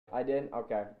I did?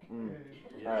 Okay.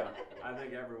 Yeah, All right. I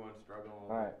think everyone's struggling.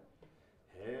 All right.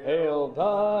 Hail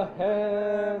the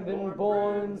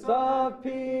heaven-born of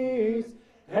peace.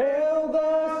 Hail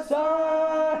the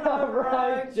Son of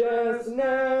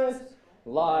righteousness.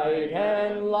 Light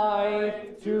and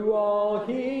life to all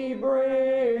he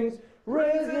brings.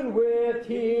 Risen with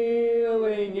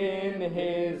healing in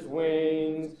his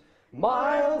wings.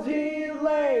 Miles he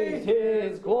lays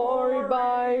his glory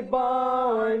by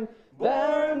barn.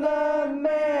 There the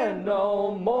man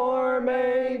no more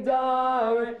may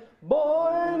die.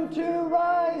 Born to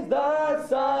rise the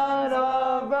Son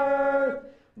of earth.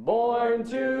 Born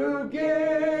to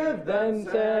give them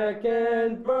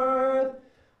second birth.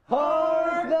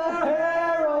 Hark the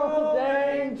herald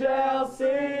angels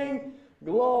sing.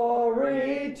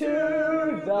 Glory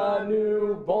to the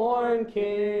newborn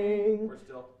King. We're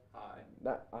still high.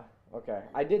 Okay,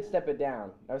 I did step it down.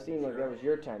 I was seeing like that was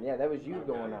your time. Yeah, that was you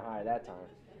going to high that time.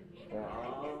 Yeah.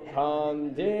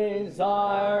 Come,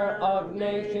 desire of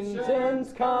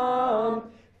nations,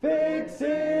 come, fix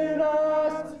in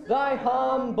us thy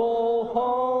humble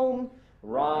home.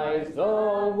 Rise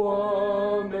the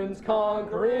woman's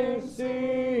conquering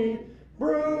seed,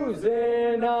 bruise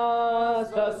in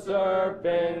us the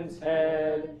serpent's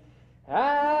head.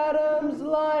 Adam's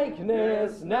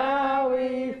likeness now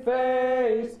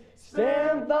efface,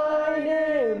 stamp thine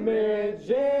image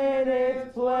in its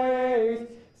place.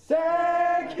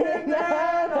 Second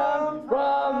Adam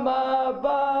from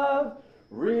above,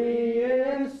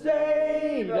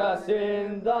 reinstate us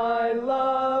in thy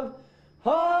love.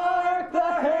 Hark the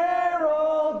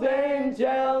herald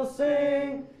angels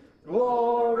sing,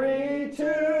 glory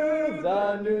to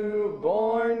the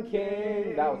newborn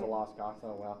King. That was a lost cause,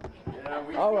 oh well.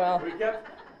 Yeah, we kept,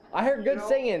 I heard good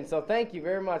singing, so thank you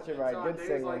very much, everybody. Good days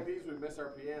singing. like these we miss our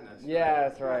pianist. Yeah,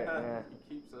 that's right. Yeah.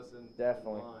 He keeps us in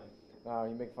Definitely. line. Oh,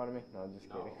 you make fun of me? No, I'm just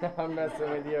kidding. No. I'm messing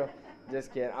with you.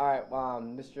 Just kidding. All right,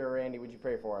 Mr. Randy, would you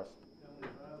pray for us?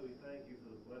 Heavenly Father, we thank you for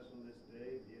the blessing of this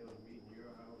day, to be able to meet in your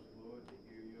house, Lord, to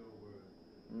hear your word.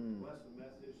 Bless the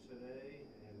message today,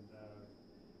 and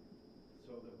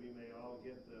so that we may all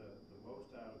get the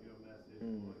most out of your message.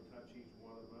 Lord, touch each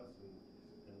one of us and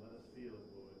let us feel it,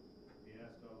 Lord. We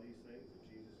ask all these things in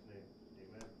Jesus' name.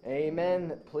 Amen.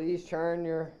 Amen. Please turn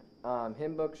your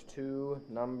hymn books to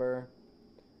number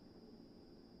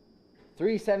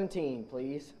 317,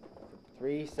 please.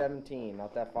 317,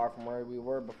 not that far from where we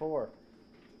were before.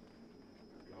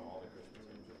 You know, all the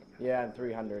Christmas hymns. Yeah, and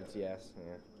 300s, yes.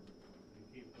 Yeah. You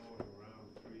keep going around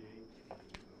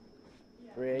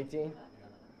 3:18. 318?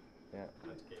 Yeah.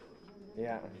 That's Caleb.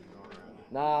 Yeah. He's going around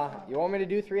it. Nah, you want me to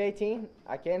do 318?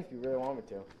 I can if you really want me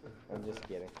to. I'm just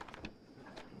kidding.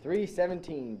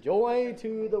 317, joy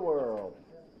to the world.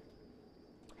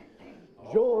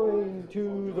 Joy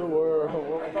to the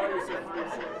world. I thought you said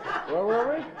 316. Where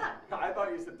were we? I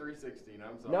thought you said 316.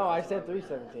 I'm sorry. No, I said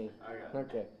 317.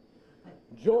 Okay. Okay.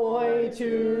 Joy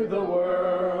to the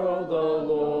world, the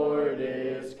Lord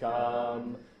is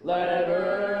come. Let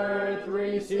earth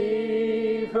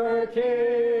receive her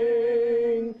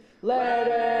King. Let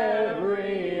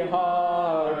every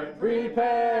heart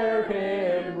prepare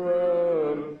him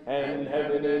room. And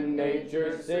heaven and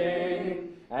nature sing.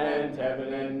 And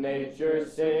heaven and nature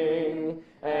sing.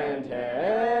 And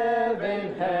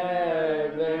heaven,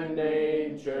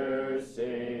 nature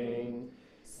sing.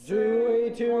 Joy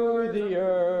to the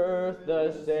earth,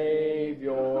 the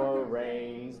Savior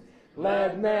reigns.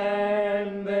 Let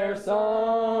men their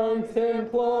songs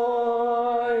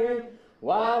employ,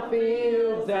 while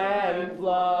fields and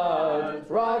floods,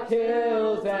 rock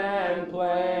hills and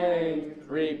plains,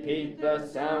 repeat the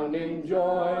sounding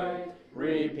joy,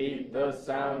 repeat the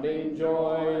sounding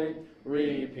joy,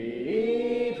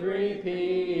 repeat,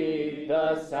 repeat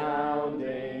the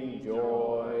sounding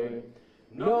joy.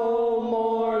 No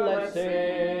more let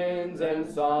sins and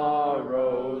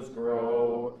sorrows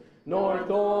grow, nor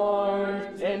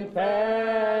thorns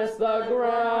infest the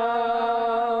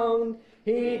ground.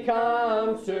 He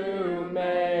comes to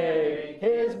make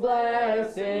his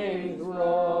blessings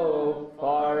grow,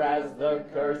 far as the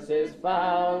curse is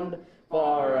found,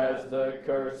 far as the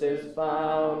curse is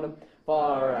found,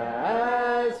 far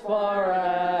as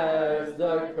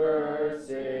the curse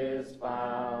is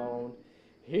found.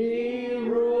 He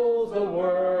rules the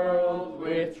world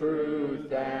with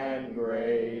truth and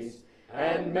grace,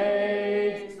 and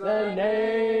makes the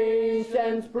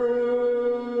nations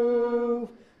prove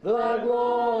the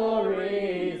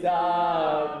glories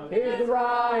of his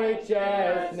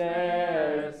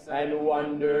righteousness, and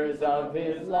wonders of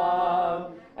his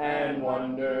love, and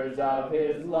wonders of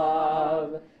his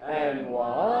love, and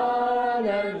wonders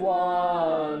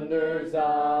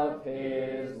of of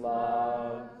His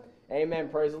love. Amen.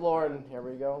 Praise the Lord. And here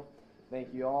we go.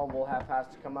 Thank you all. We'll have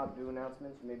Pastor come up, do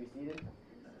announcements. You may be seated.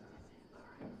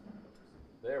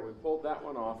 There, we pulled that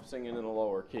one off, singing in a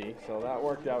lower key, so that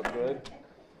worked out good.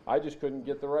 I just couldn't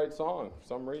get the right song for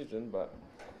some reason, but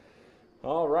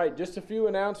all right, just a few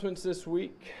announcements this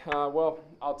week. Well,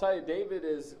 I'll tell you, David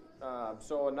is,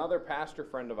 so another pastor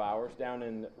friend of ours down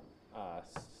in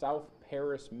South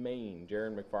Paris, Maine,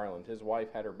 Jaron McFarland. His wife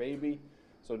had her baby,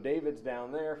 so David's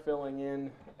down there filling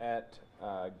in at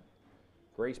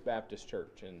Grace Baptist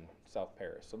Church in South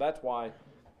Paris. So that's why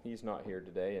he's not here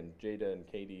today, and Jada and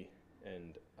Katie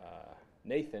and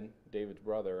Nathan, David's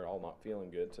brother, are all not feeling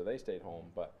good, so they stayed home.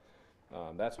 But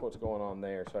that's what's going on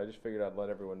there. So I just figured I'd let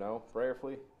everyone know.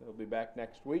 Prayerfully, he'll be back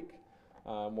next week.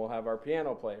 We'll have our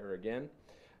piano player again.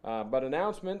 But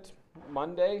announcement,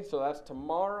 Monday, so that's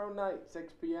tomorrow night,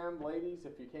 6 p.m. Ladies,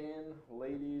 if you can,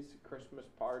 ladies' Christmas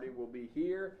party will be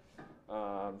here.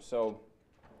 So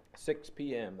 6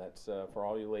 p.m., that's for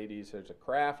all you ladies. There's a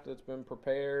craft that's been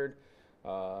prepared,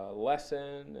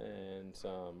 lesson, and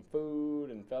some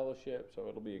food and fellowship, so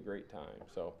it'll be a great time.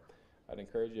 So I'd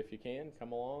encourage you, if you can,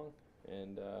 come along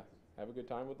and have a good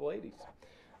time with the ladies.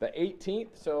 The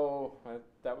 18th, so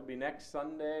that would be next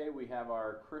Sunday, we have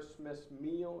our Christmas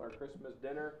meal, our Christmas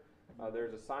dinner.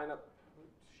 There's a sign-up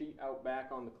sheet out back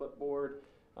on the clipboard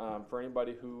for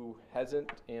anybody who hasn't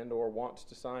and or wants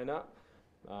to sign up.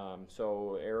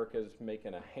 So Erica's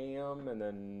making a ham, and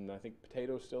then I think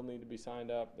potatoes still need to be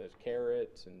signed up. There's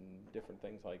carrots and different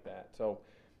things like that. So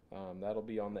that'll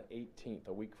be on the 18th,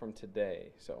 a week from today.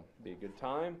 So be a good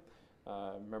time.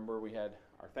 Remember, we had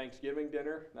our Thanksgiving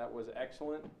dinner. That was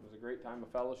excellent. It was a great time of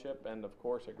fellowship, and of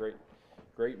course a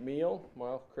great meal.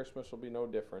 Well, Christmas will be no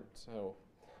different. So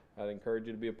I'd encourage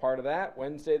you to be a part of that.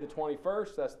 Wednesday the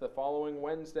 21st, that's the following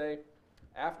Wednesday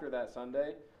after that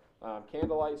Sunday.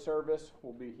 Candlelight service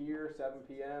will be here, 7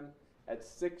 p.m. At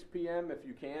 6 p.m., if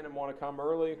you can and want to come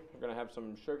early, we're going to have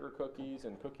some sugar cookies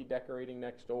and cookie decorating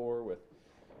next door with,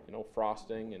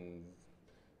 frosting and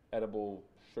edible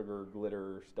sugar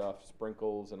glitter stuff,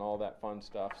 sprinkles and all that fun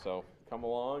stuff. So come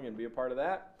along and be a part of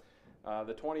that.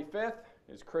 The 25th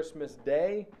is Christmas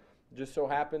Day. Just so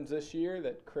happens this year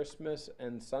that Christmas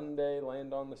and Sunday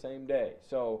land on the same day.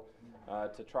 So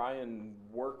to try and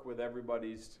work with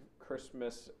everybody's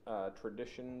Christmas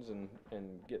traditions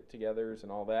and get-togethers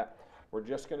and all that, we're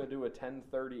just going to do a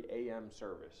 10:30 a.m.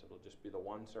 service. It'll just be the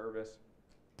one service,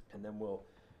 and then we'll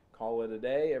call it a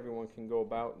day. Everyone can go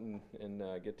about and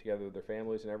get together with their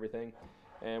families and everything.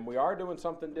 And we are doing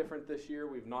something different this year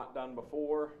we've not done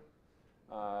before.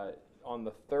 On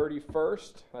the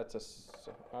 31st,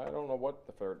 I don't know what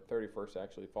the 31st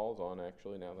actually falls on,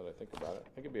 actually, now that I think about it. I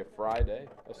think it'd be a Friday,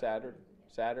 a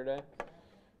Saturday.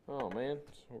 Oh, man.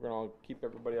 So we're going to keep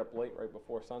everybody up late right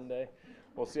before Sunday.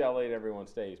 We'll see how late everyone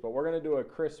stays. But we're going to do a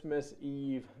Christmas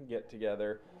Eve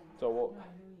get-together. So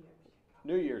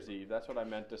New Year's Eve, that's what I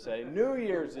meant to say. New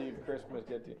Year's Eve Christmas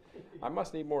get-together. I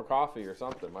must need more coffee or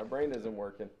something. My brain isn't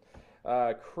working.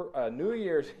 New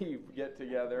Year's Eve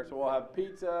get-together. So we'll have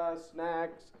pizza,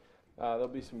 snacks. There'll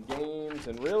be some games.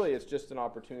 And really, it's just an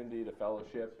opportunity to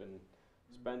fellowship and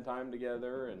spend time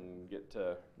together and get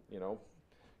to,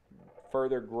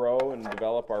 further grow and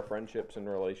develop our friendships and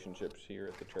relationships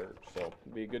here at the church. So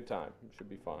it'll be a good time. It should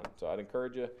be fun. So I'd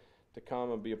encourage you to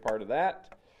come and be a part of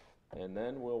that. And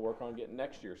then we'll work on getting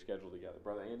next year's schedule together.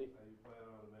 Brother Andy? Are you planning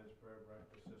on a men's prayer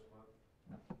breakfast this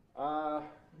month?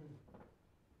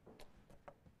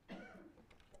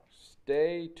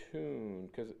 Stay tuned,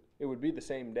 because it would be the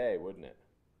same day, wouldn't it?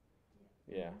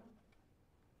 Yeah.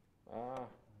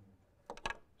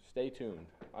 Stay tuned.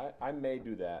 I may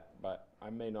do that, but I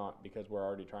may not, because we're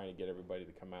already trying to get everybody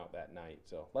to come out that night.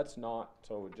 So let's not.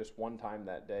 So just one time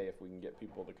that day, if we can get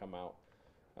people to come out.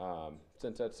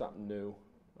 Since that's something new,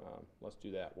 let's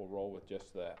do that. We'll roll with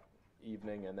just that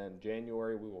evening, and then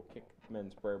January we will kick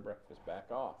men's prayer breakfast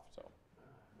back off. So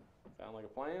sound like a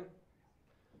plan?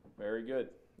 Very good.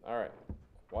 All right.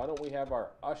 Why don't we have our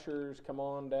ushers come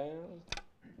on down?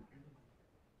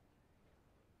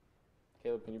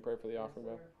 Caleb, can you pray for the offering,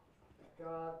 bro?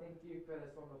 God, thank you for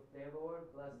this wonderful day, Lord.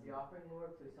 Bless the offering,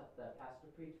 Lord. Please help the pastor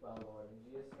preach well, Lord.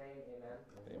 In Jesus' name, amen.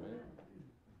 Amen.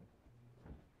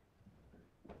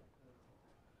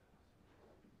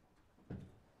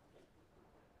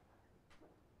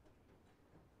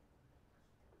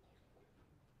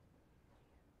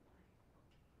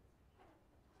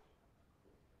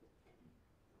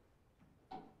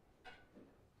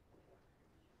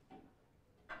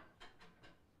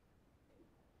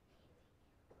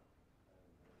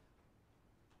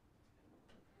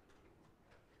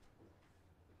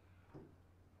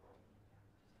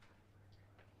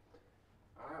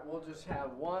 right, we'll just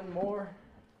have one more.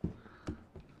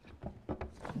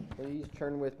 Please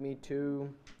turn with me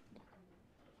to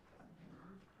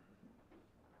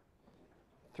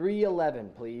 311,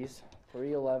 please.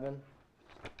 311.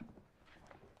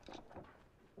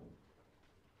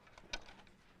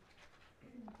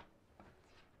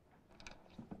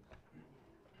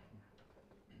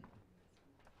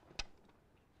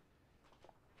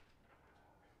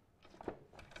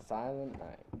 Silent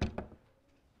night.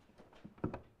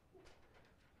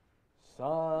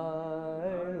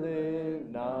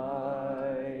 Silent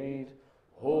night,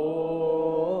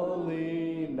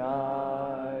 holy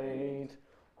night,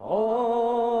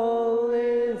 all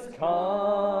is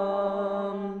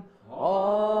calm,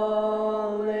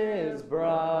 all is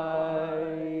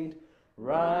bright,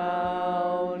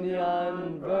 round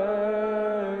yon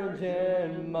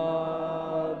virgin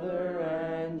mother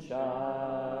and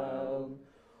child,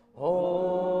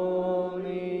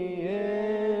 holy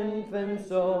infant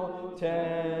so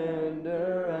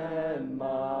tender and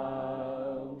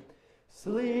mild,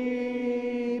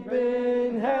 sleep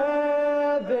in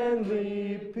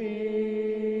heavenly peace,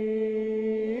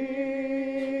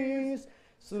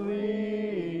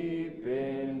 sleep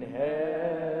in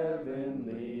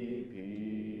heavenly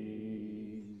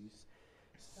peace.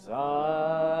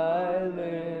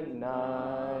 Silent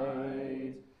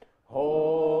night,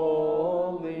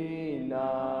 holy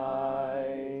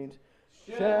night,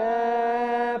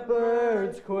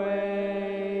 shepherds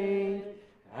quake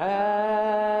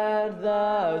at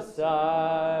the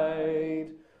sight,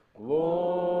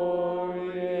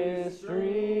 glorious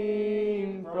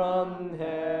stream from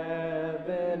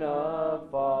heaven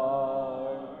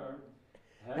afar,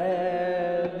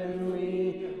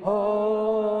 heavenly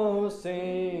hosts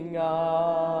sing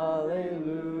Alleluia.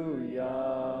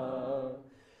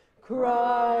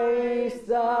 Christ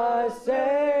the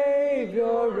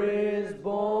Savior is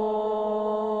born.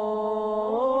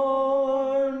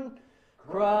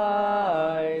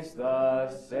 Christ the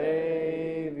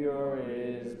Savior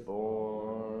is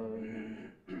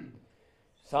born.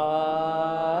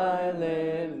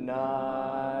 Silent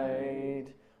night,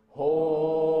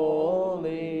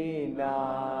 holy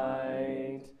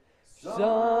night,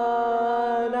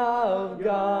 Son of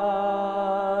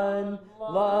God,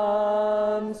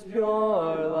 love's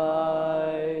pure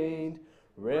light,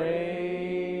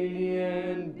 radiant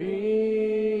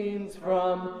beams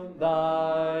from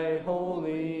thy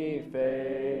holy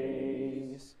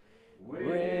face,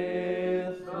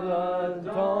 with the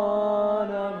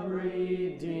dawn of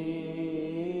redeeming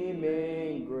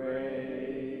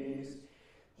grace.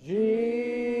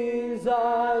 Jesus,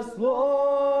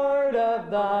 Lord of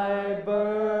thy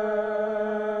birth,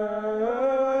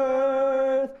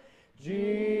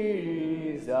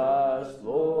 Jesus,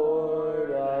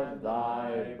 Lord of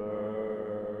thy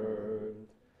birth.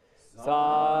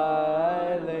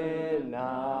 Silent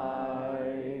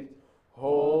night,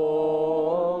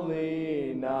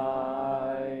 holy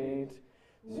night,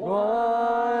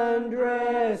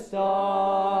 wondrous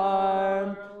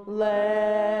star,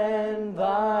 lend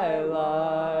thy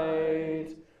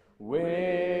light,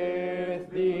 with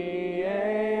the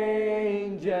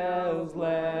angels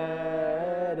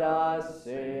let us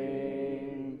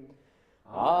sing.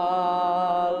 Alleluia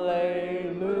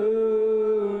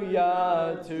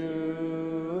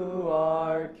to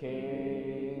our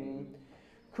King.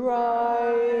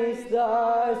 Christ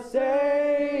the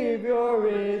Savior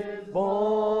is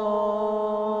born.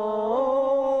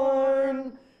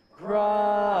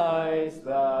 Christ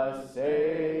the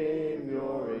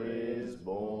Savior is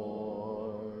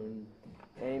born.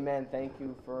 Amen. Thank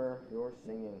you for your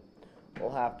singing.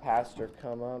 We'll have Pastor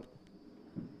come up.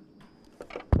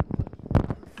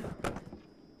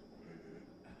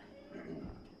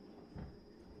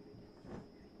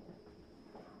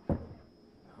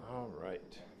 All right.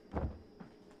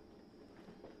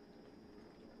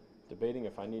 Debating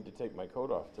if I need to take my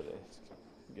coat off today. It's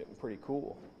getting pretty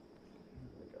cool. I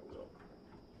think I will.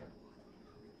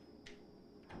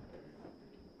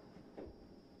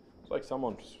 It's like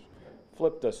someone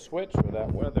flipped a switch with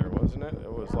that weather, wasn't it?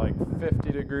 It was like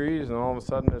 50 degrees and all of a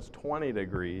sudden it's 20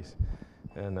 degrees.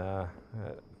 And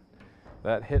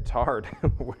that hits hard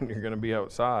when you're going to be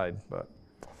outside. But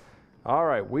all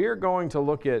right, we are going to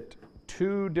look at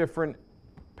two different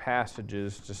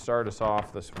passages to start us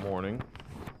off this morning.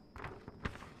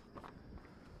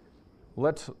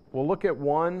 We'll look at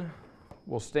one.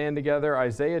 We'll stand together.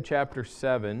 Isaiah chapter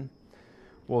 7.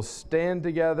 We'll stand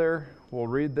together. We'll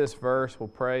read this verse. We'll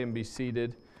pray and be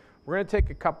seated. We're going to take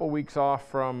a couple weeks off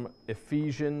from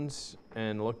Ephesians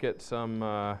and look at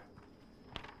some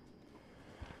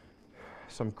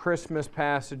Christmas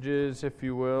passages, if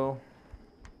you will.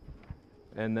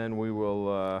 and then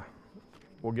we'll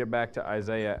get back to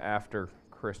Isaiah after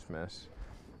Christmas.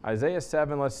 Isaiah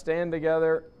 7, let's stand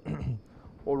together.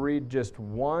 We'll read just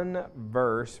one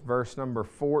verse, verse number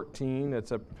 14.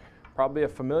 It's probably a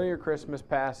familiar Christmas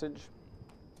passage.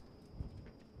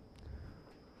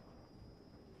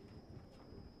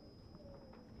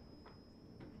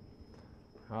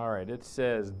 All right, it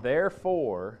says,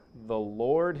 "Therefore the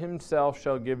Lord himself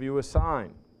shall give you a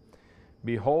sign.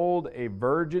 Behold, a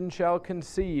virgin shall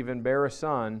conceive and bear a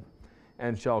son,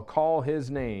 and shall call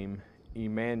his name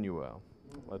Emmanuel."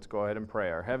 Let's go ahead and pray.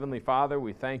 Our Heavenly Father,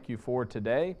 we thank you for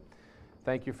today.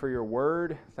 Thank you for your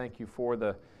word. Thank you for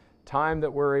the time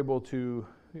that we're able to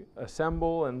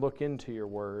assemble and look into your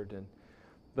word. And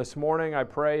this morning I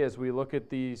pray as we look at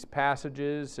these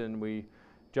passages and we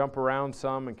jump around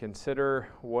some and consider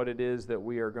what it is that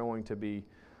we are going to be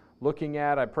looking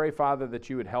at, I pray, Father, that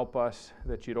you would help us,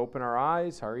 that you'd open our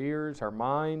eyes, our ears, our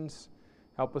minds,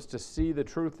 help us to see the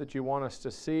truth that you want us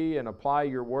to see and apply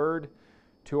your word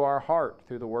to our heart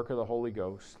through the work of the Holy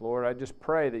Ghost. Lord, I just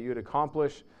pray that you would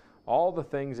accomplish all the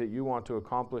things that you want to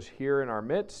accomplish here in our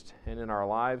midst and in our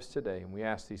lives today. And we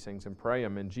ask these things and pray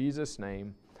them in Jesus'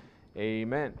 name.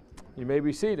 Amen. You may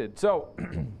be seated. So,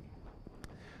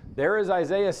 there is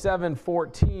Isaiah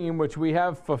 7:14, which we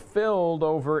have fulfilled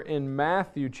over in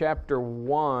Matthew chapter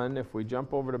 1. If we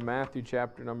jump over to Matthew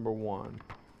chapter number 1.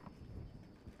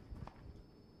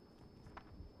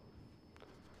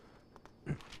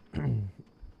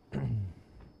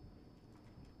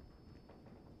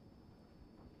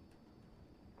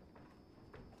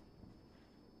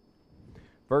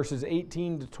 Verses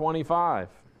 18 to 25.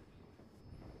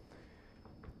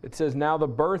 It says, "Now the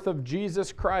birth of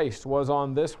Jesus Christ was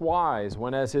on this wise,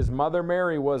 when as his mother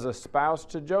Mary was espoused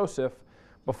to Joseph,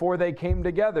 before they came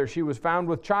together, she was found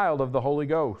with child of the Holy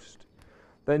Ghost.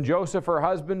 Then Joseph, her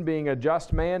husband, being a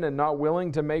just man and not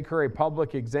willing to make her a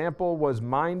public example, was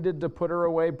minded to put her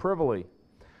away privily.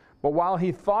 But while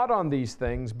he thought on these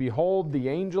things, behold, the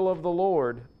angel of the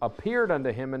Lord appeared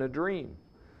unto him in a dream,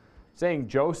 saying,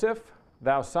 Joseph,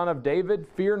 thou son of David,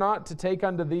 fear not to take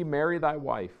unto thee Mary thy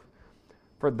wife.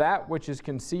 For that which is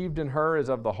conceived in her is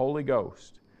of the Holy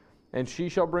Ghost. And she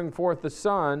shall bring forth a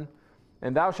son,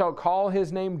 and thou shalt call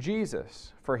his name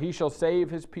Jesus, for he shall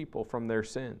save his people from their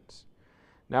sins.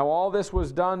 Now all this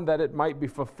was done that it might be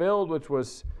fulfilled, which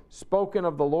was spoken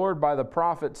of the Lord by the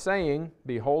prophet, saying,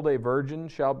 Behold, a virgin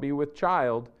shall be with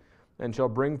child, and shall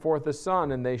bring forth a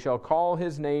son, and they shall call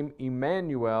his name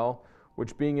Emmanuel,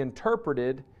 which being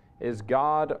interpreted is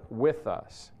God with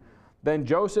us. Then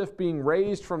Joseph, being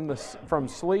raised from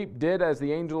sleep, did as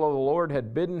the angel of the Lord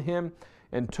had bidden him,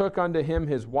 and took unto him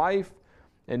his wife,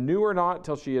 and knew her not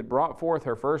till she had brought forth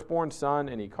her firstborn son,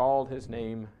 and he called his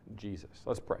name Jesus."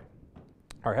 Let's pray.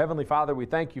 Our Heavenly Father, we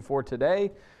thank you for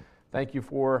today. Thank you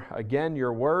for, again,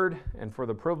 your word, and for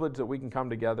the privilege that we can come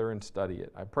together and study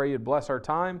it. I pray you'd bless our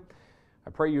time. I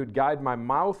pray you'd guide my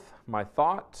mouth, my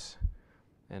thoughts,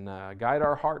 and guide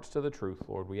our hearts to the truth,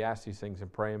 Lord. We ask these things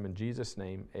and pray them in Jesus'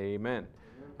 name. Amen.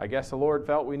 I guess the Lord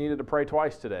felt we needed to pray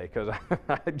twice today, because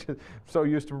I'm just so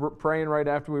used to praying right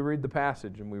after we read the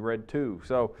passage, and we read two.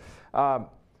 So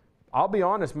I'll be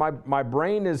honest, my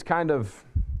brain is kind of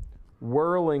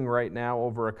whirling right now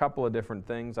over a couple of different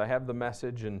things. I have the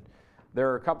message, and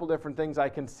there are a couple different things I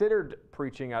considered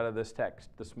preaching out of this text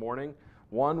this morning.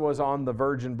 One was on the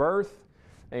virgin birth,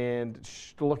 and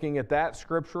looking at that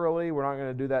scripturally. We're not going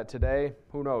to do that today.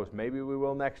 Who knows? Maybe we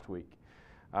will next week.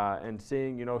 And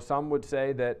seeing, some would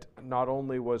say that not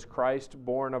only was Christ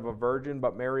born of a virgin,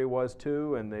 but Mary was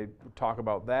too, and they talk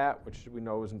about that, which we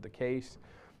know isn't the case.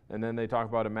 And then they talk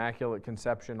about immaculate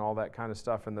conception, all that kind of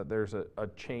stuff, and that there's a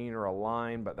chain or a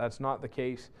line, but that's not the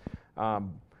case.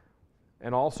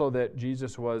 And also that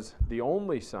Jesus was the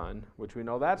only son, which we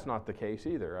know that's not the case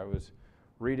either. I was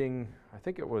reading, I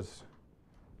think it was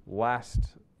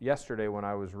yesterday when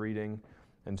I was reading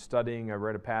and studying, I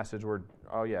read a passage where,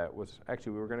 we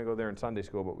were going to go there in Sunday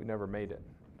school, but we never made it,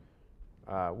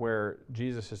 where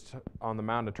Jesus is on the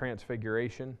Mount of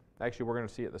Transfiguration. Actually, we're going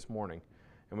to see it this morning.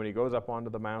 And when he goes up onto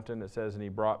the mountain, it says, and he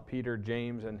brought Peter,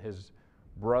 James, and his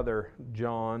brother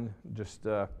John. Just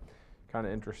kind of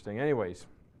interesting. Anyways,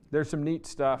 there's some neat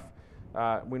stuff.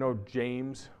 We know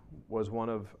James was one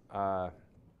of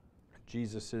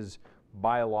Jesus's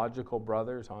biological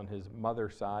brothers on his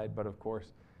mother's side, but of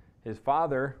course his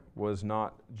father was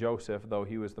not Joseph, though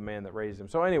he was the man that raised him.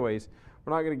 So anyways,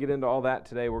 we're not going to get into all that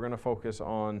today. We're going to focus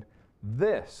on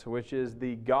this, which is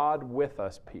the God with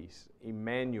us piece,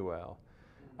 Emmanuel.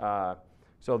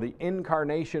 So the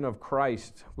incarnation of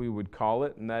Christ, we would call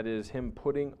it, and that is him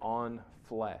putting on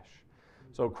flesh.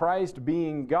 So Christ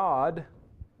being God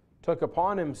took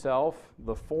upon himself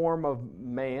the form of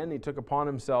man. He took upon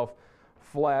himself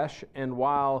flesh. And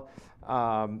while,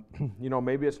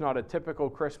 maybe it's not a typical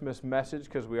Christmas message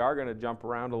because we are going to jump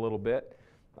around a little bit,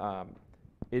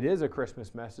 it is a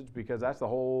Christmas message because that's the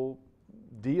whole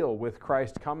deal with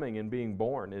Christ coming and being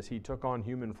born, is he took on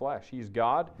human flesh. He's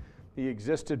God. He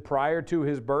existed prior to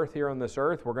his birth here on this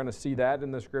earth. We're going to see that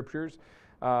in the scriptures.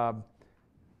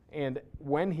 And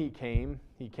when he came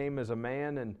as a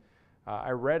man. And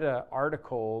I read an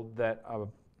article that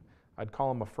I'd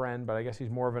call him a friend, but I guess he's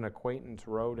more of an acquaintance,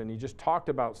 wrote, and he just talked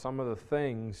about some of the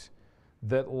things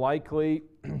that likely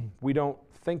we don't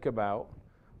think about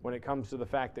when it comes to the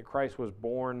fact that Christ was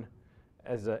born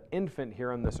as an infant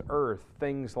here on this earth.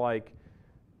 Things like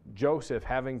Joseph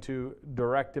having to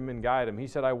direct him and guide him. He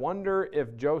said, I wonder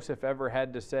if Joseph ever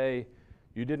had to say,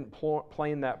 you didn't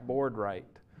plane that board right.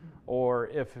 Or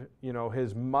if,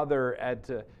 his mother had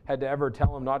to ever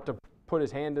tell him not to put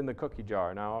his hand in the cookie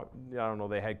jar. Now, I don't know,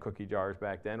 they had cookie jars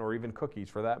back then, or even cookies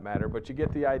for that matter, but you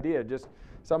get the idea. Just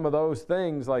some of those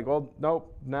things like, well,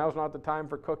 nope, now's not the time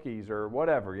for cookies or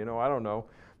whatever, I don't know.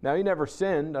 Now, he never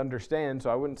sinned, understand, so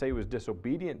I wouldn't say he was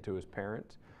disobedient to his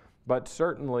parents, but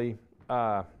certainly,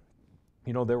 there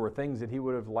were things that he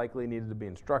would have likely needed to be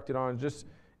instructed on, just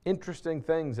interesting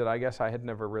things that I guess I had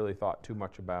never really thought too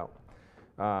much about.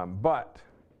 But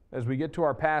as we get to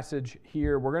our passage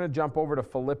here, we're going to jump over to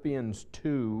Philippians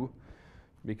 2,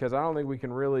 because I don't think we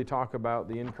can really talk about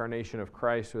the incarnation of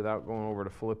Christ without going over to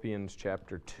Philippians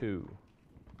chapter 2.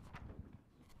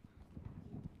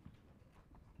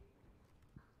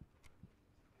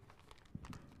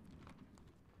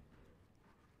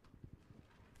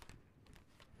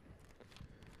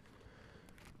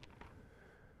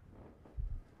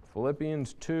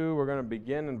 Philippians 2, we're going to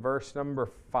begin in verse number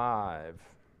 5.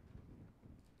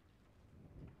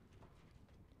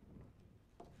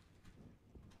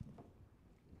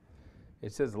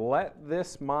 It says, let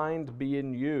this mind be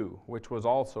in you, which was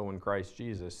also in Christ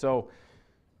Jesus. So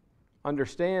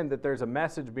understand that there's a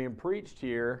message being preached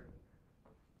here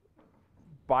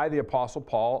by the Apostle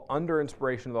Paul under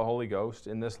inspiration of the Holy Ghost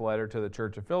in this letter to the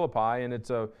church of Philippi, and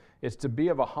it's to be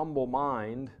of a humble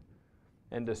mind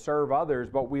and to serve others,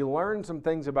 but we learn some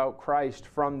things about Christ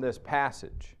from this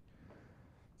passage.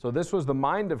 So this was the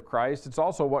mind of Christ. It's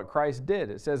also what Christ did.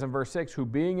 It says in verse 6, who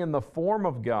being in the form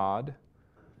of God,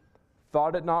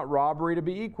 thought it not robbery to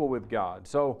be equal with God.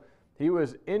 So he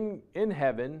was in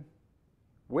heaven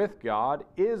with God,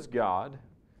 is God.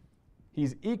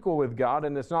 He's equal with God,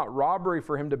 and it's not robbery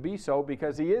for him to be so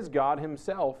because he is God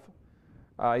himself.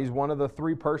 He's one of the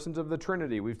three persons of the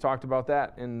Trinity. We've talked about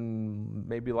that in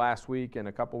maybe last week and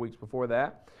a couple weeks before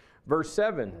that. Verse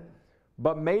 7,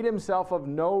 but made himself of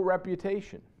no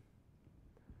reputation.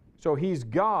 So he's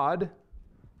God.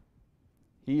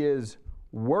 He is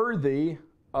worthy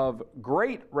of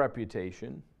great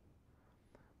reputation.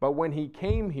 But when he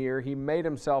came here, he made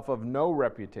himself of no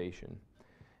reputation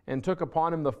and took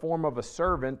upon him the form of a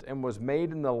servant and was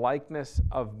made in the likeness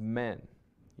of men.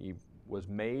 He was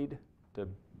made to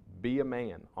be a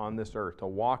man on this earth, to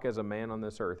walk as a man on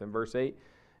this earth. In verse 8,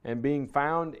 and being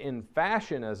found in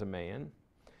fashion as a man,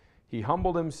 he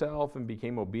humbled himself and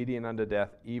became obedient unto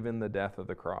death, even the death of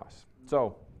the cross.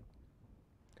 So,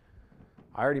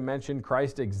 I already mentioned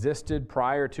Christ existed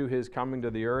prior to his coming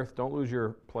to the earth. Don't lose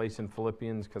your place in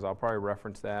Philippians because I'll probably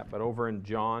reference that. But over in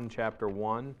John chapter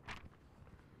 1,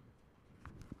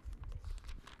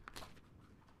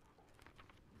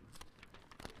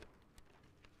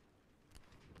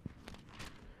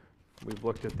 we've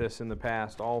looked at this in the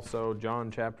past also.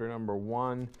 John chapter number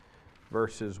 1,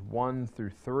 verses 1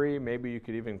 through 3. Maybe you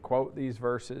could even quote these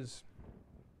verses.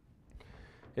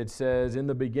 It says, in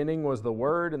the beginning was the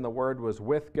Word, and the Word was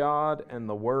with God, and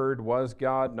the Word was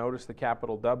God. Notice the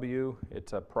capital W.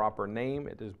 It's a proper name.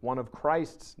 It is one of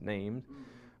Christ's names.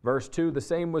 Verse 2, the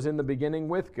same was in the beginning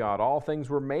with God. All things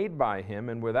were made by him,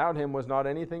 and without him was not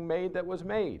anything made that was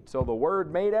made. So the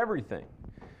Word made everything.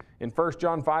 In 1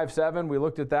 John 5:7, we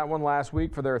looked at that one last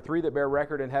week. For there are three that bear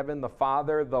record in heaven, the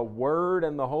Father, the Word,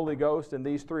 and the Holy Ghost, and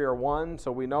these three are one. So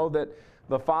we know that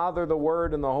the Father, the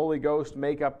Word, and the Holy Ghost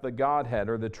make up the Godhead,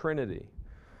 or the Trinity.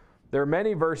 There are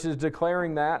many verses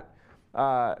declaring that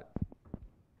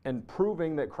and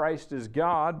proving that Christ is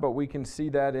God, but we can see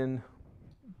that in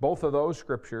both of those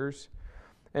scriptures.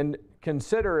 And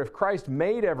consider, if Christ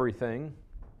made everything,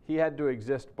 he had to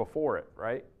exist before it,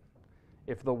 right?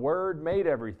 If the Word made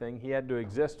everything, he had to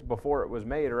exist before it was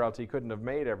made, or else he couldn't have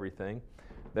made everything.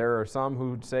 There are some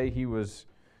who say he was,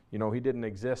 he didn't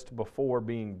exist before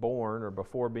being born or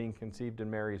before being conceived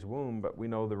in Mary's womb, but we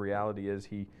know the reality is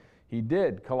he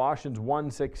did. Colossians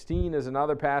 1:16 is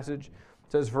another passage.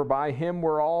 It says, "For by him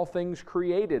were all things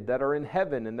created that are in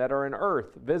heaven and that are in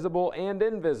earth, visible and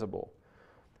invisible.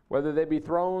 Whether they be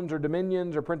thrones or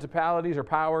dominions or principalities or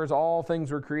powers, all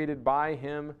things were created by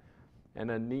him,"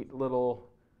 and a neat little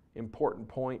important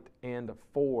point, "and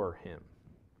for him."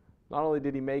 Not only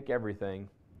did he make everything,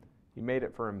 he made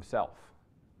it for himself.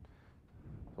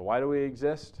 So why do we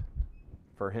exist?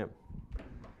 For him.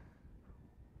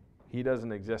 He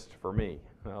doesn't exist for me.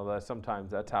 Well,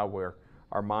 sometimes that's how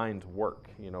our minds work.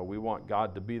 We want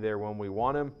God to be there when we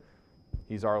want him.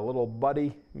 He's our little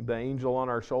buddy, the angel on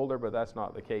our shoulder, but that's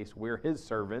not the case. We're his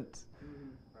servants,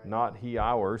 not he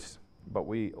ours, but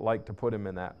we like to put him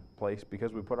in that place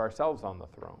because we put ourselves on the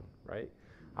throne, right?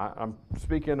 I'm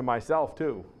speaking to myself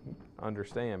too,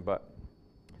 understand, but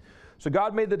so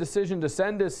God made the decision to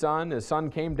send his son. His son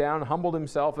came down, humbled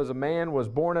himself as a man, was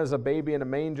born as a baby in a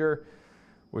manger,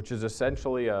 which is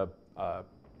essentially a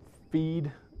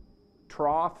feed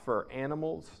trough for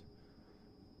animals.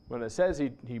 When it says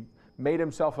he made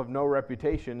himself of no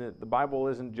reputation, the Bible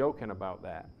isn't joking about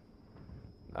that.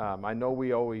 I know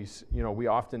we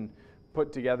often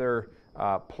put together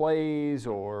plays,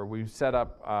 or we set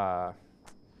up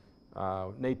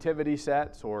nativity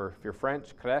sets, or if you're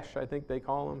French, crèche, I think they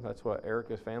call them. That's what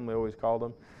Erica's family always called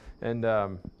them.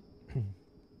 And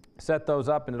set those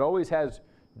up, and it always has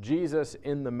Jesus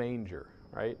in the manger,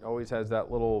 right? Always has that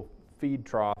little feed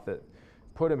trough that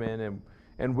put him in,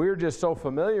 and we're just so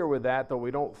familiar with that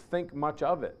we don't think much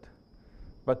of it.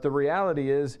 But the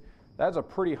reality is, that's a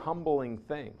pretty humbling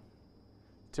thing,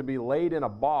 to be laid in a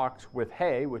box with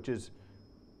hay, which is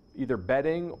either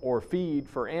bedding or feed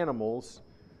for animals,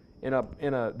 in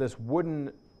this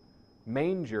wooden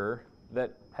manger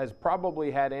that has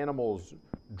probably had animals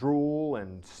drool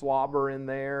and slobber in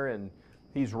there, and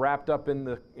he's wrapped up in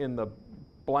the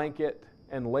blanket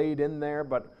and laid in there.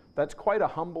 But that's quite a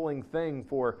humbling thing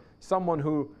for someone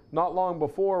who not long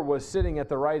before was sitting at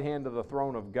the right hand of the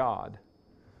throne of God,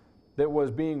 that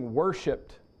was being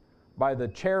worshiped by the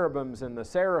cherubims and the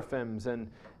seraphims,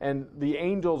 and the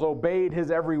angels obeyed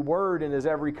his every word and his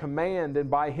every command, and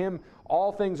by him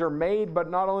all things are made. But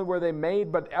not only were they made,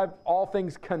 but all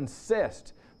things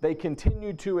consist. They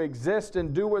continue to exist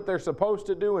and do what they're supposed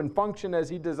to do and function as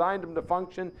he designed them to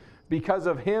function because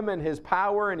of him and his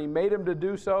power, and he made them to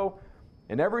do so.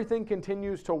 And everything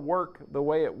continues to work the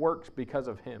way it works because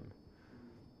of him.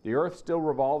 The earth still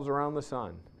revolves around the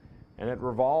sun, and it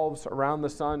revolves around the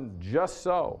sun just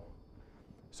so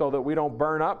that we don't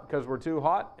burn up because we're too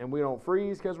hot, and we don't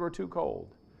freeze because we're too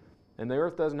cold. And the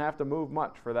earth doesn't have to move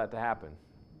much for that to happen.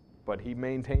 But he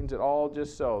maintains it all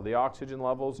just so. The oxygen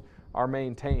levels are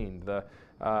maintained.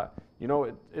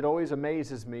 It always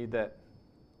amazes me that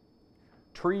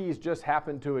trees just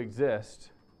happen to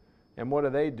exist. And what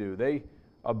do? They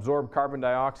absorb carbon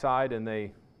dioxide and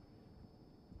they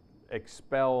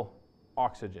expel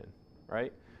oxygen,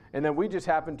 right? And then we just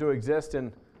happen to exist,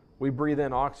 and we breathe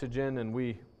in oxygen and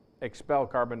we expel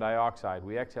carbon dioxide.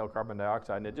 We exhale carbon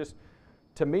dioxide. And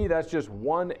to me, that's just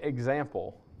one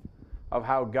example of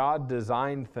how God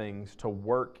designed things to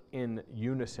work in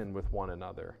unison with one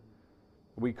another.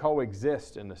 We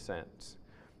coexist in a sense.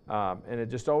 And it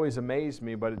just always amazed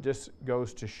me, but it just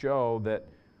goes to show that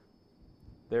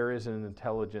there is an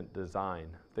intelligent design.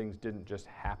 Things didn't just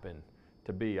happen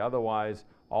to be. Otherwise,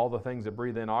 all the things that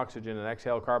breathe in oxygen and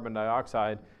exhale carbon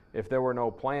dioxide, if there were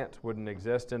no plants, wouldn't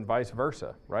exist, and vice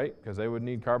versa, right? Because they would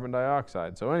need carbon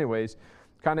dioxide. So anyways,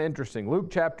 kind of interesting. Luke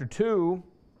chapter 2,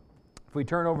 if we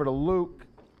turn over to Luke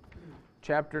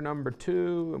chapter number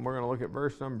 2, and we're going to look at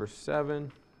verse number 7.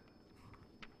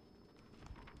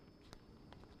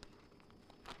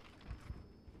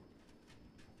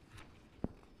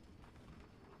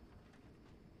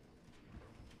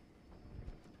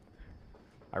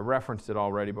 I referenced it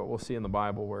already, but we'll see in the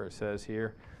Bible where it says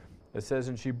here. It says,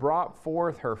 "And she brought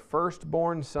forth her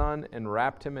firstborn son and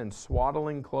wrapped him in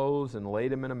swaddling clothes and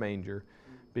laid him in a manger,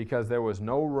 because there was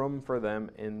no room for them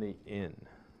in the inn."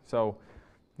 So,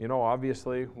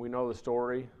 obviously, we know the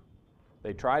story.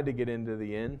 They tried to get into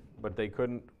the inn, but they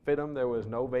couldn't fit them. There was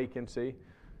no vacancy.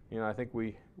 I think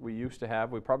we used to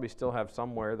have, we probably still have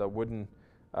somewhere, the wooden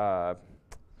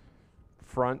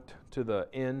front to the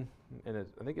inn. And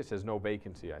I think it says no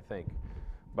vacancy, I think.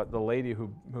 But the lady who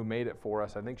made it for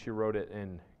us, I think she wrote it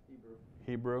in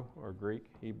Hebrew or Greek?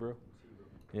 Hebrew.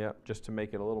 Yeah, just to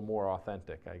make it a little more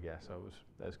authentic, I guess.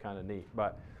 That's kind of neat.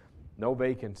 But no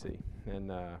vacancy.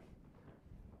 And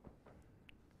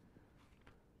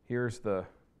here's the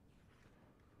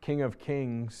King of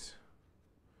Kings,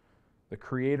 the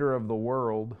creator of the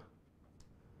world,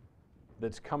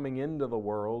 that's coming into the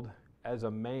world as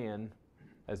a man,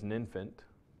 as an infant,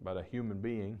 but a human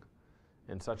being,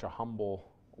 in such a humble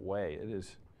way.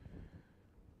 It's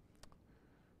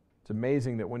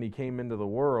amazing that when he came into the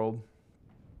world,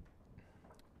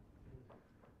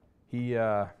 he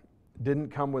didn't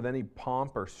come with any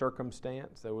pomp or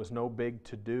circumstance. There was no big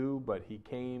to-do, but he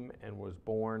came and was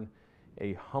born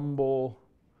a humble,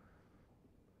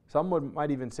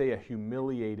 might even say a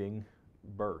humiliating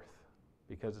birth,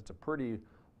 because it's a pretty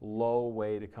low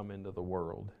way to come into the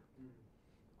world,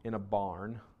 in a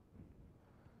barn.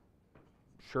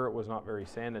 Sure, it was not very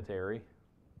sanitary.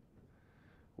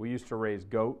 We used to raise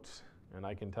goats, and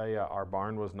I can tell you our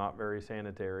barn was not very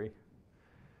sanitary.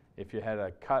 If you had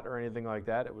a cut or anything like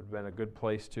that, it would have been a good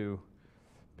place to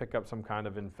pick up some kind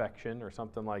of infection or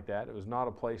something like that. It was not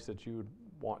a place that you would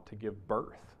want to give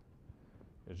birth.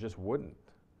 It just wouldn't.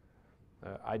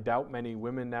 I doubt many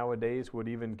women nowadays would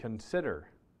even consider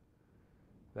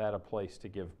that a place to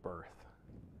give birth.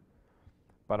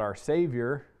 But our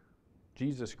Savior,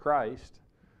 Jesus Christ,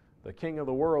 the King of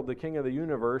the world, the King of the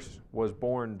universe, was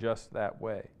born just that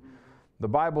way. The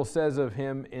Bible says of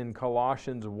him in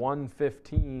Colossians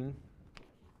 1:15,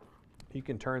 you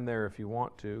can turn there if you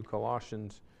want to,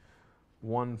 Colossians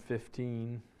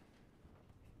 1:15.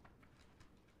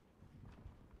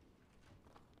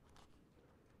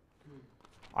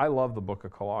 I love the book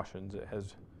of Colossians. It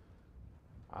has,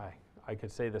 I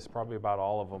could say this probably about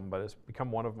all of them, but it's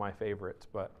become one of my favorites.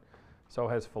 But so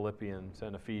has Philippians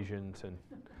and Ephesians and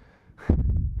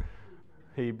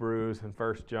Hebrews and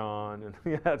 1 John, and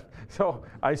yeah, so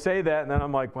I say that, and then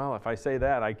I'm like, well, if I say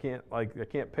that, I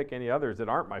can't pick any others that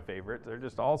aren't my favorites. They're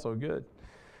just all so good.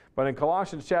 But in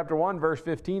Colossians chapter 1, verse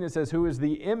 15, it says, "Who is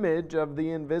the image of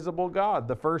the invisible God,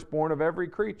 the firstborn of every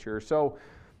creature." So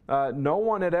no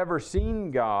one had ever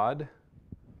seen God,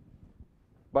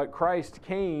 but Christ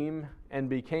came and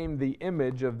became the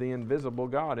image of the invisible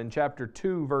God. In chapter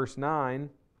 2, verse 9,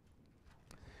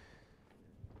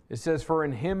 it says, "For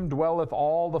in him dwelleth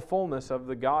all the fullness of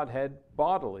the Godhead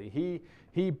bodily."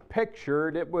 He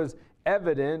pictured, it was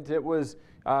evident,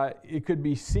 it could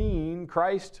be seen.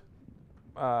 Christ,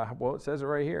 well, it says it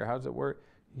right here. How does it work?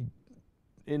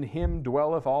 In him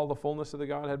dwelleth all the fullness of the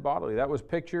Godhead bodily. That was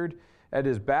pictured at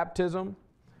his baptism.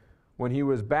 When he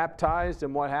was baptized,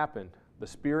 and what happened? The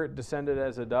Spirit descended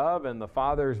as a dove, and the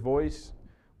Father's voice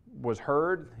was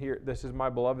heard. "Here, this is my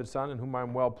beloved Son, in whom I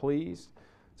am well pleased."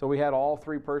 So we had all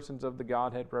three persons of the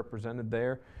Godhead represented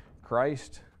there.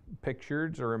 Christ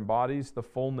pictures or embodies the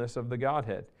fullness of the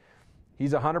Godhead.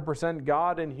 He's 100%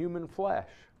 God in human flesh.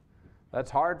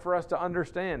 That's hard for us to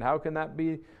understand. How can that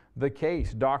be the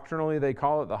case? Doctrinally, they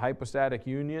call it the hypostatic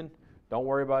union. Don't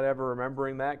worry about ever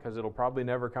remembering that, because it'll probably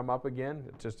never come up again.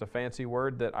 It's just a fancy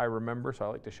word that I remember, so I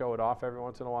like to show it off every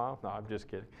once in a while. No, I'm just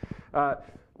kidding.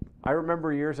 I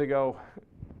remember years ago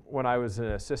when I was an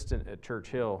assistant at Church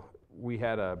Hill, we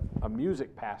had a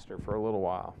music pastor for a little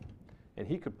while, and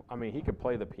he could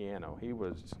play the piano. He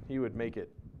would make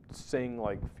it sing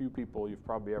like few people you've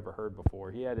probably ever heard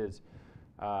before. He had his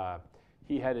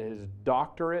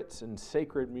doctorates in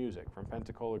sacred music from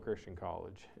Pensacola Christian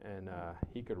College, and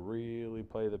he could really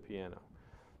play the piano.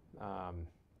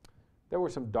 There were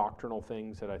some doctrinal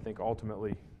things that I think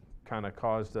ultimately kind of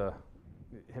caused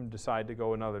him decide to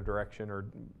go another direction or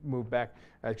move back.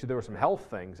 Actually, there were some health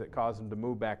things that caused him to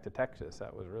move back to Texas.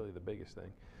 That was really the biggest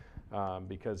thing,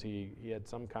 because he had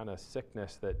some kind of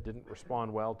sickness that didn't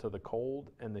respond well to the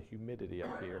cold and the humidity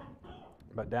up here.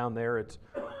 But down there it's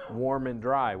warm and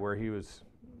dry where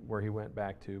he went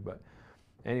back to. But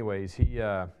anyways, he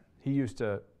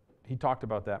talked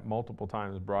about that multiple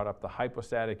times, brought up the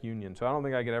hypostatic union. So I don't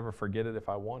think I could ever forget it if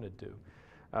I wanted to.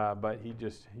 But he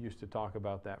used to talk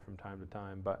about that from time to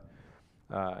time. But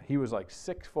he was like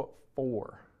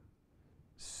 6'4",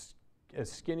 as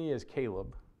skinny as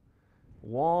Caleb,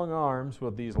 long arms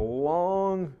with these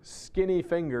long, skinny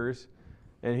fingers,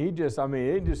 and he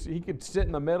could sit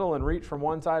in the middle and reach from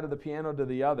one side of the piano to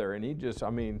the other, and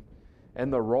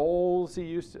and the rolls he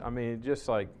used to, just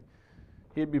like,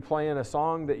 he'd be playing a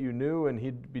song that you knew, and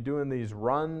he'd be doing these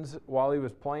runs while he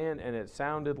was playing, and it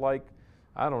sounded like,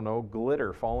 I don't know,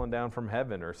 glitter falling down from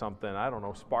heaven or something. I don't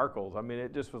know, sparkles.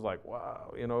 It just was like,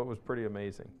 wow, it was pretty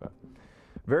amazing. But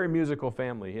very musical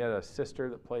family. He had a sister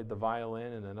that played the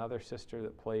violin and another sister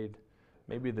that played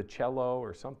maybe the cello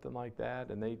or something like that.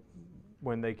 And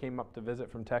when they came up to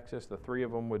visit from Texas, the three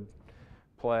of them would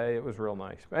play. It was real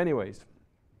nice. But anyways,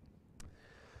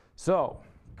 so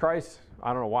Christ,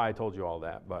 I don't know why I told you all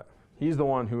that, but he's the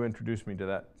one who introduced me to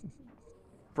that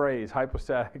phrase,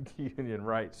 hypostatic union,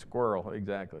 right, squirrel,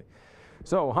 exactly.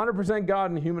 So 100%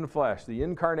 God in human flesh, the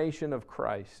incarnation of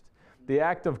Christ. The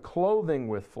act of clothing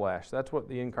with flesh, that's what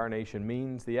the incarnation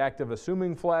means. The act of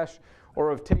assuming flesh, or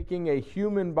of taking a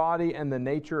human body and the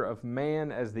nature of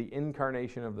man as the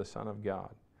incarnation of the Son of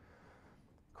God.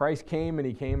 Christ came, and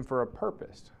he came for a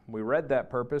purpose. We read that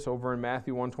purpose over in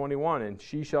Matthew 1:21. And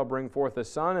she shall bring forth a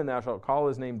son, and thou shalt call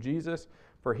his name Jesus,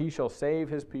 for he shall save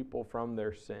his people from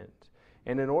their sins.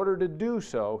 And in order to do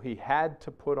so, he had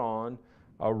to put on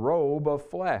a robe of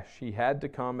flesh. He had to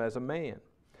come as a man.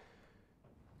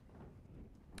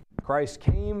 Christ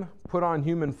came, put on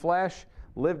human flesh,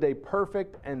 lived a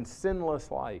perfect and sinless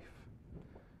life.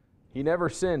 He never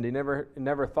sinned. He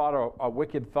never thought a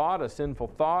wicked thought, a sinful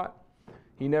thought.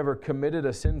 He never committed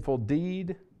a sinful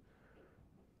deed.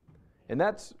 And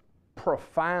that's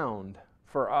profound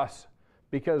for us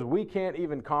because we can't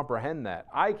even comprehend that.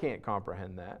 I can't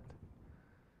comprehend that.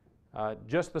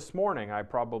 Just this morning, I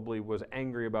probably was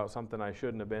angry about something I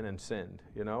shouldn't have been and sinned.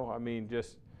 You know, I mean,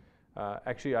 just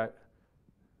actually,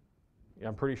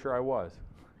 I'm pretty sure I was.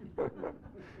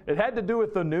 It had to do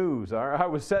with the news. I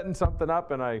was setting something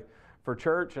up for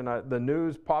church, and the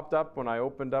news popped up when I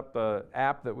opened up the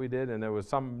app that we did, and there was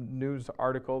some news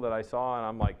article that I saw, and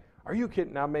I'm like, are you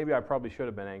kidding? Now, maybe I probably should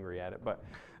have been angry at it, but,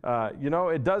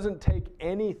 it doesn't take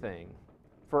anything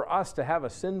for us to have a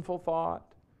sinful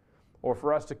thought or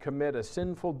for us to commit a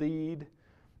sinful deed.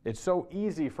 It's so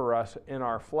easy for us in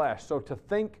our flesh. So to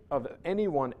think of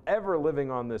anyone ever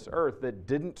living on this earth that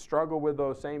didn't struggle with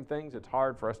those same things, it's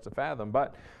hard for us to fathom.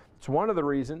 But it's one of the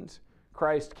reasons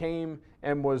Christ came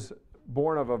and was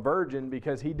born of a virgin,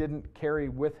 because he didn't carry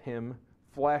with him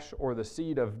flesh or the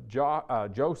seed of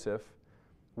Joseph,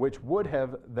 which would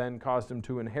have then caused him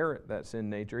to inherit that sin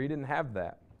nature. He didn't have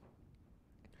that.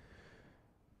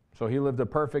 So he lived a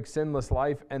perfect, sinless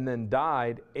life and then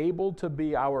died, able to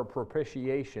be our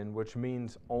propitiation, which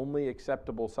means only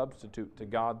acceptable substitute to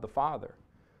God the Father,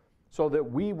 so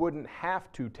that we wouldn't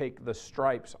have to take the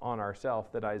stripes on ourselves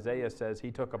that Isaiah says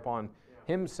he took upon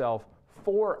himself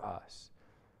for us,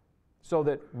 so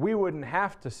that we wouldn't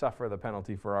have to suffer the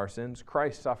penalty for our sins.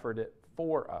 Christ suffered it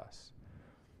for us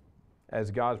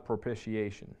as God's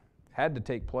propitiation. Had to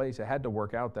take place. It had to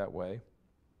work out that way.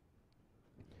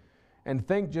 And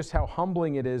think just how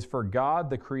humbling it is for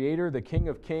God, the Creator, the King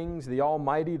of Kings, the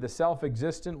Almighty, the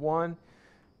self-existent one.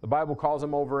 The Bible calls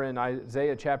him over in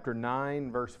Isaiah chapter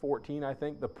 9, verse 14, I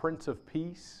think, the Prince of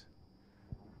Peace.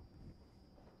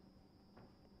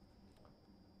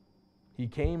 He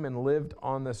came and lived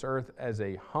on this earth as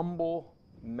a humble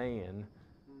man.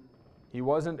 He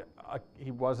wasn't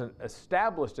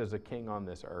established as a king on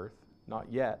this earth,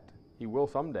 not yet. He will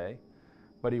someday,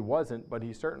 but he wasn't, but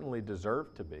he certainly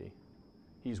deserved to be.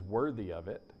 He's worthy of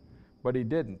it, but he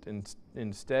didn't.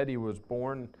 Instead, he was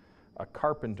born a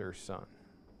carpenter's son.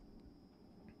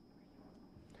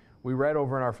 We read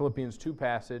over in our Philippians 2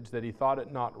 passage that he thought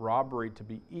it not robbery to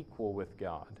be equal with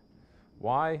God.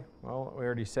 Why? Well, we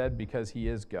already said, because he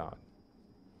is God.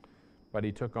 But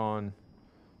he took on,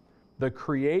 the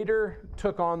Creator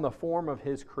took on the form of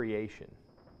his creation.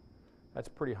 That's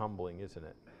pretty humbling, isn't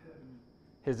it?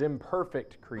 His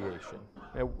imperfect creation.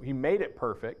 He made it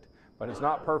perfect, but it's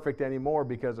not perfect anymore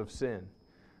because of sin.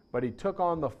 But he took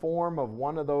on the form of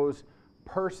one of those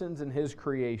persons in his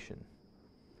creation.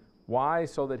 Why?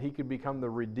 So that he could become the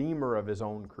redeemer of his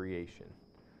own creation.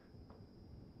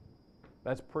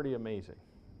 That's pretty amazing.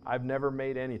 I've never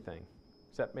made anything,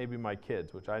 except maybe my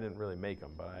kids, which I didn't really make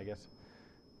them, but I guess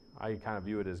I kind of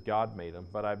view it as God made them.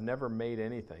 But I've never made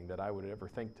anything that I would ever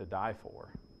think to die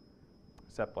for,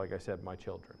 except, like I said, my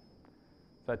children.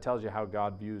 That tells you how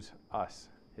God views us,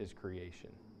 his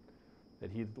creation,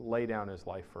 that he'd lay down his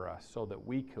life for us so that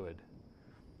we can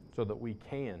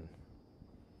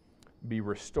be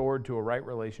restored to a right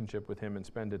relationship with him and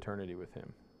spend eternity with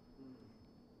him.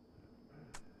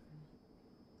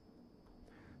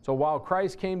 So while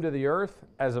Christ came to the earth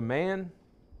as a man,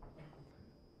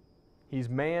 he's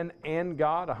man and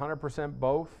God, 100%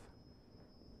 both.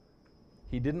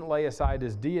 He didn't lay aside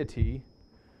his deity.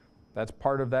 That's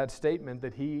part of that statement,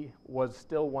 that he was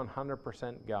still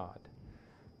 100% God.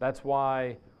 That's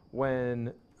why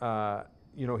when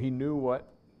he knew what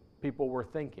people were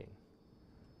thinking.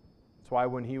 That's why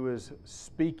when he was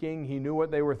speaking, he knew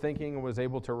what they were thinking and was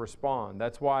able to respond.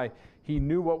 That's why he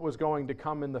knew what was going to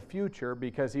come in the future,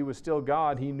 because he was still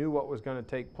God. He knew what was going to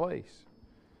take place.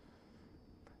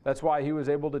 That's why he was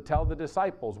able to tell the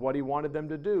disciples what he wanted them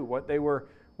to do, what they were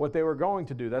going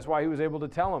to do. That's why he was able to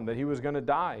tell them that he was going to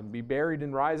die and be buried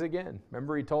and rise again.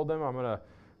 Remember, he told them, I'm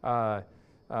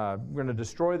going to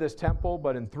destroy this temple,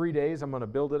 but in 3 days I'm going to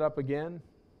build it up again.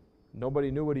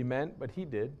 Nobody knew what he meant, but he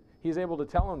did. He's able to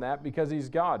tell them that because he's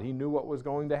God. He knew what was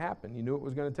going to happen. He knew it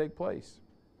was going to take place.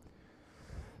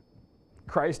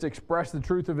 Christ expressed the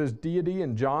truth of his deity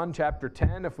in John chapter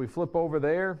 10. If we flip over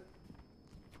there,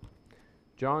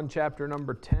 John chapter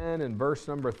number 10 and verse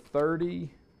number 30.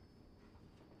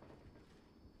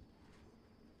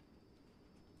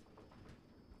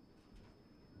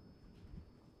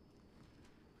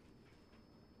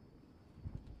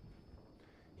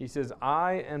 He says,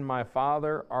 I and my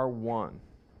Father are one.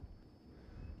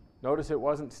 Notice it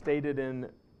wasn't stated in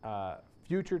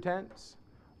future tense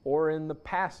or in the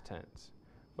past tense,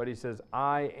 but he says,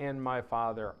 I and my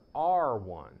Father are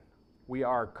one. We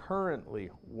are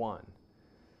currently one.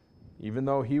 Even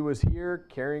though he was here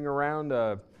carrying around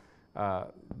the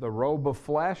robe of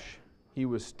flesh, he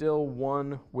was still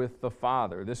one with the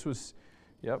Father. This was,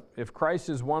 if Christ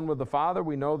is one with the Father,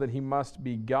 we know that he must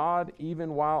be God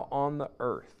even while on the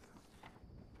earth.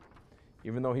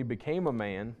 Even though he became a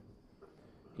man,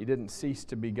 he didn't cease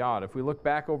to be God. If we look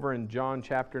back over in John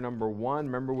chapter number 1,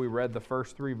 remember we read the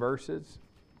first 3 verses?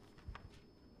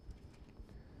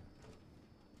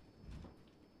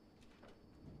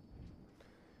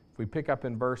 If we pick up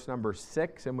in verse number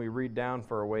 6 and we read down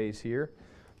for a ways here,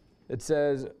 it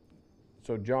says,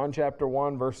 so John chapter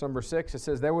 1, verse number 6, it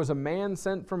says, there was a man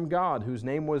sent from God whose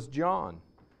name was John.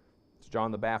 It's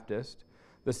John the Baptist.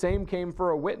 The same came for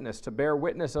a witness, to bear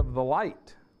witness of the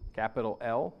light, capital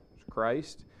L,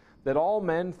 Christ, that all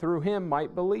men through him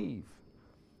might believe.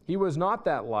 He was not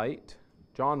that light,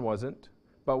 John wasn't,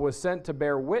 but was sent to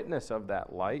bear witness of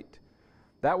that light.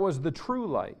 That was the true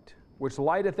light, which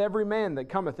lighteth every man that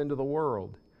cometh into the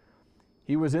world.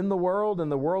 He was in the world,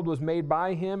 and the world was made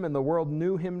by him, and the world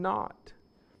knew him not.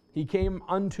 He came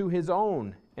unto his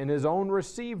own, and his own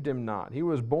received him not. He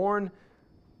was born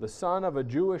the son of a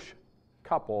Jewish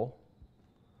couple,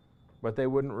 but they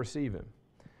wouldn't receive him.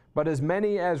 But as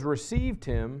many as received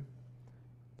him,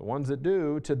 the ones that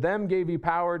do, to them gave he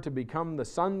power to become the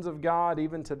sons of God,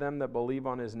 even to them that believe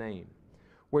on his name,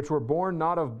 which were born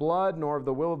not of blood, nor of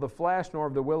the will of the flesh, nor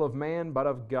of the will of man, but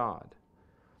of God.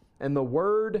 And the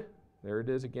Word, there it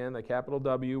is again, the capital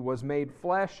W, was made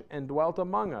flesh and dwelt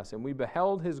among us. And we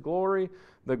beheld his glory,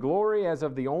 the glory as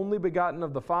of the only begotten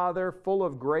of the Father, full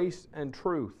of grace and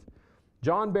truth.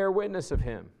 John bare witness of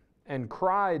him, and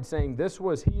cried, saying, this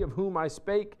was he of whom I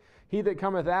spake. He that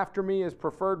cometh after me is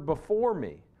preferred before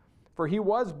me, for he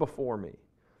was before me.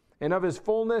 And of his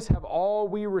fullness have all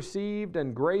we received,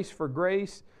 and grace for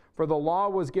grace. For the law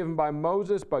was given by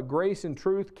Moses, but grace and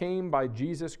truth came by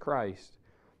Jesus Christ.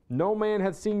 No man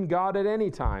hath seen God at any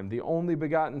time. The only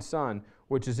begotten Son,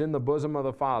 which is in the bosom of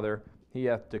the Father, he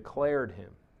hath declared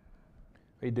him.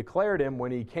 He declared him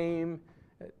when he came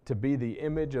to be the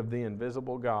image of the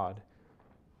invisible God,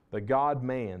 the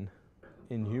God-man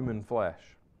in human flesh.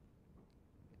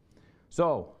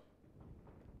 So,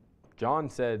 John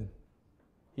said,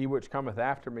 he which cometh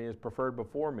after me is preferred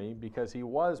before me, because he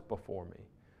was before me.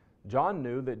 John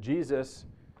knew that Jesus,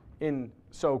 in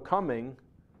so coming,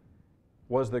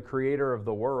 was the creator of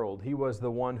the world. He was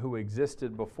the one who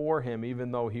existed before him,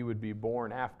 even though he would be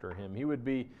born after him. He would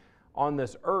be on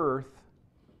this earth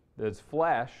that's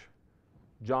flesh.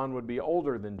 John would be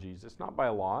older than Jesus, not by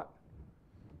a lot,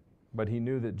 but he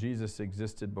knew that Jesus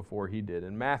existed before he did.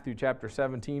 In Matthew chapter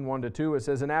 17, 1-2, it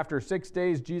says, and after 6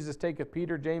 days Jesus taketh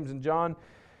Peter, James, and John,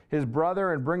 his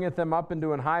brother, and bringeth them up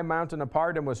into an high mountain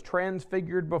apart, and was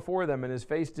transfigured before them, and his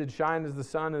face did shine as the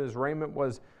sun, and his raiment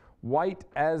was white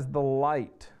as the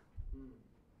light.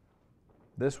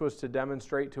 This was to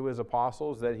demonstrate to his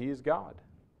apostles that he is God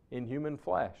in human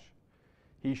flesh.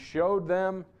 He showed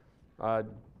them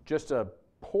just a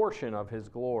portion of his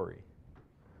glory.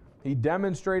 He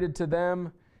demonstrated to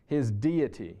them his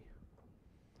deity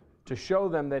to show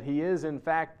them that he is in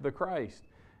fact the Christ.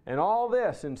 And all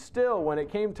this, and still when it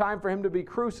came time for him to be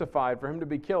crucified, for him to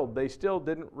be killed, they still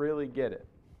didn't really get it.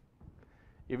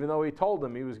 Even though he told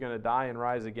them he was going to die and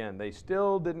rise again, they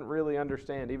still didn't really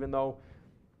understand, even though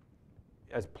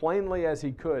as plainly as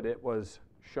he could, it was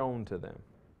shown to them.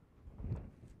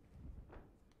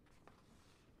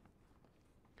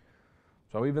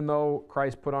 So even though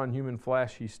Christ put on human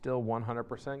flesh, he's still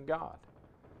 100% God.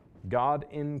 God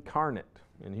incarnate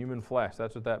in human flesh.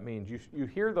 That's what that means. You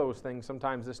hear those things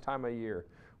sometimes this time of year.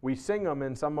 We sing them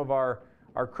in some of our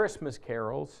Christmas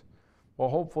carols. Well,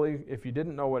 hopefully, if you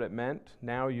didn't know what it meant,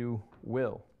 now you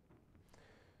will.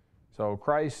 So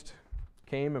Christ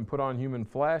came and put on human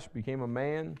flesh, became a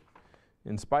man.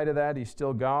 In spite of that, he's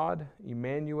still God,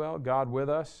 Emmanuel, God with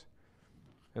us.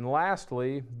 And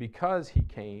lastly, because he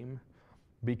came,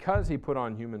 because he put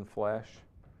on human flesh,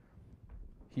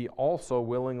 he also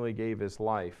willingly gave his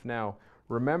life. Now,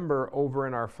 remember over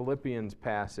in our Philippians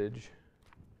passage,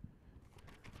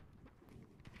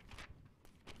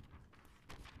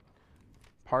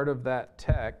 part of that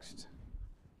text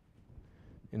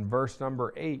in verse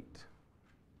number 8.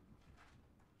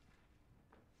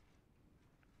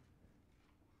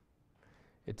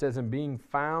 It says, "And being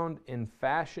found in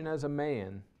fashion as a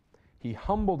man, he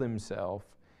humbled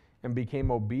himself and became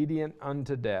obedient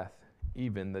unto death,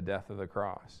 even the death of the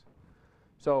cross."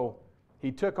 So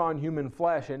he took on human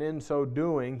flesh, and in so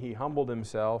doing, he humbled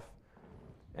himself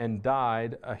and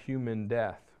died a human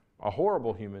death, a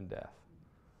horrible human death.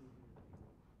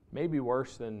 Maybe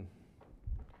worse than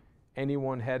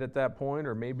anyone had at that point,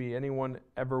 or maybe anyone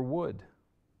ever would.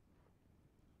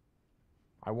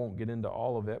 I won't get into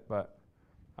all of it, but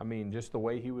I mean, just the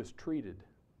way he was treated.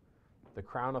 The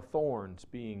crown of thorns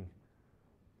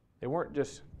they weren't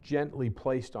just gently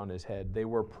placed on his head, they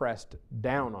were pressed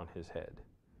down on his head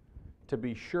to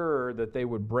be sure that they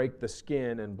would break the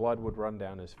skin and blood would run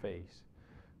down his face.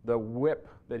 The whip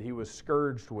that he was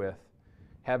scourged with,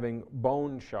 having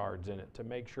bone shards in it to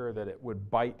make sure that it would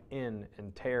bite in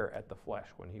and tear at the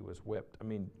flesh when he was whipped. I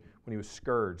mean, when he was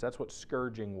scourged. That's what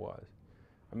scourging was.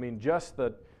 I mean, just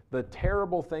the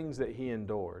terrible things that he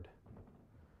endured.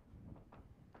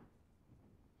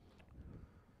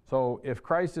 So if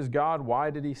Christ is God,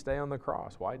 why did he stay on the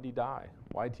cross? Why did he die?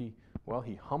 Well,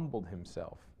 he humbled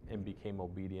himself and became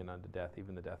obedient unto death,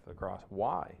 even the death of the cross.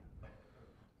 Why?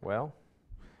 Well,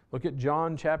 look at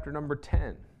John chapter number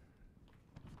 10.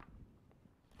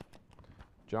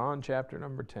 John chapter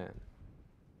number 10.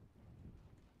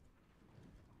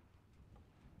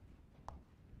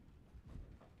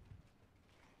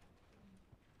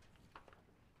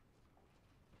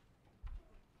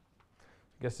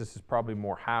 I guess this is probably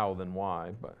more how than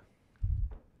why, but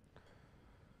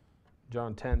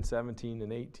John 10, 17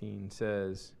 and 18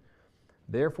 says,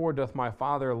 "Therefore doth my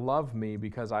Father love me,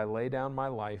 because I lay down my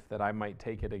life that I might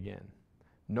take it again.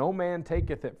 No man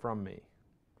taketh it from me."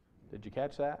 Did you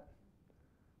catch that?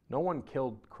 No one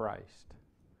killed Christ.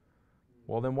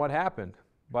 Well, then what happened?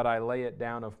 "But I lay it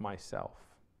down of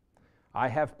myself. I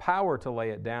have power to lay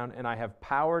it down, and I have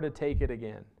power to take it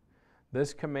again.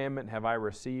 This commandment have I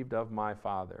received of my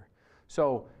Father."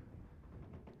 So,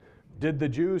 did the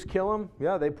Jews kill him?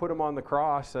 Yeah, they put him on the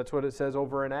cross. That's what it says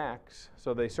over in Acts.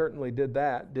 So they certainly did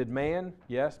that. Did man?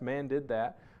 Yes, man did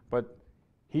that. But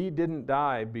he didn't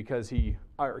die because he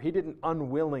didn't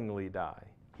unwillingly die.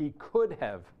 He could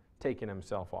have taken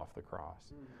himself off the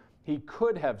cross. He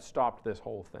could have stopped this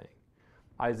whole thing.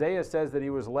 Isaiah says that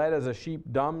he was led as a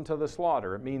sheep dumb to the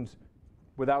slaughter. It means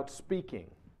without speaking.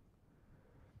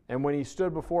 And when he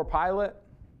stood before Pilate,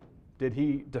 did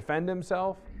he defend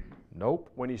himself?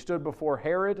 Nope. When he stood before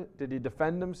Herod, did he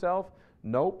defend himself?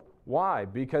 Nope. Why?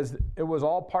 Because it was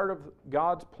all part of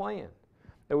God's plan.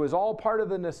 It was all part of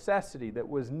the necessity that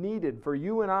was needed for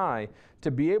you and I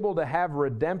to be able to have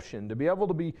redemption, to be able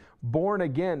to be born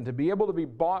again, to be able to be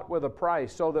bought with a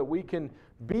price so that we can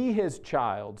be his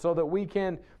child, so that we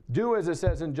can do as it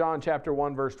says in John chapter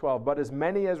 1 verse 12, "But as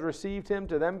many as received him,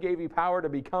 to them gave he power to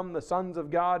become the sons of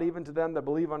God, even to them that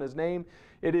believe on his name."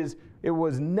 It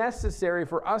was necessary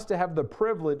for us to have the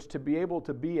privilege to be able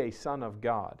to be a son of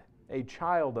God, a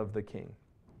child of the King,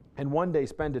 and one day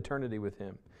spend eternity with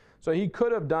him. So he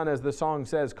could have done, as the song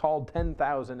says, called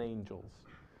 10,000 angels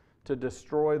to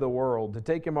destroy the world, to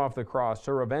take him off the cross,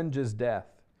 to revenge his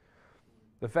death.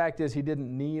 The fact is, he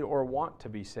didn't need or want to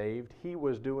be saved. He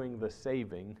was doing the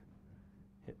saving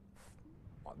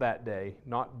that day,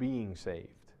 not being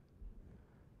saved.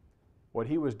 What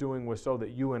he was doing was so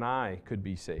that you and I could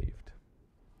be saved.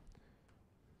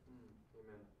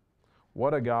 Amen.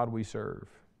 What a God we serve.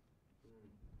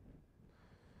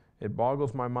 It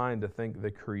boggles my mind to think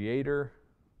the Creator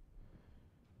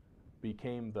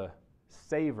became the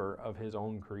saver of his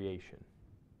own creation.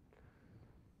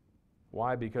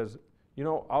 Why? Because,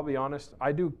 I'll be honest,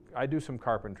 I do some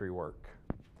carpentry work.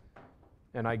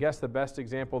 And I guess the best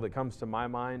example that comes to my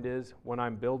mind is when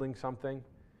I'm building something,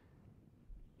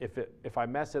 if I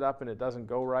mess it up and it doesn't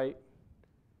go right,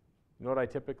 you know what I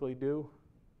typically do?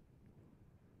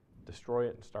 Destroy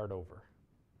it and start over.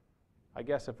 I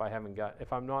guess if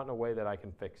I'm not in a way that I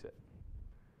can fix it.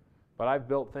 But I've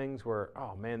built things where,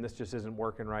 oh man, this just isn't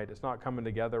working right. It's not coming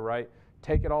together right.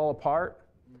 Take it all apart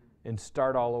and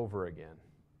start all over again.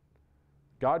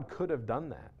 God could have done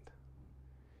that.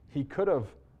 He could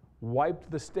have wiped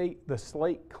the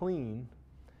slate clean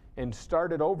and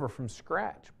started over from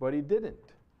scratch, but he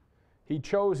didn't. He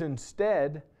chose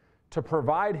instead to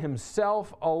provide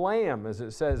himself a lamb, as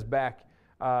it says back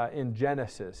in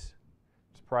Genesis.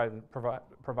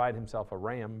 Provide himself a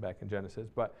ram back in Genesis,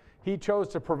 but he chose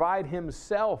to provide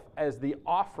himself as the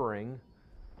offering,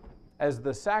 as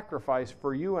the sacrifice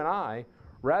for you and I,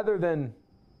 rather than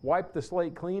wipe the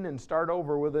slate clean and start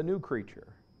over with a new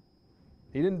creature.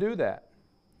 He didn't do that.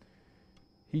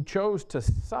 He chose to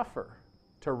suffer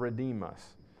to redeem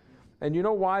us. And you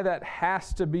know why that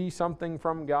has to be something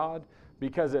from God?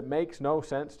 Because it makes no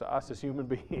sense to us as human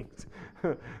beings.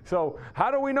 So how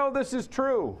do we know this is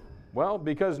true? Well,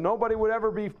 because nobody would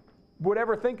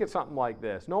ever think of something like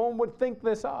this. No one would think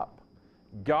this up.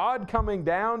 God coming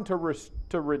down to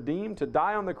redeem, to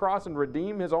die on the cross and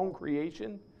redeem his own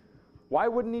creation. Why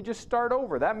wouldn't he just start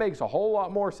over? That makes a whole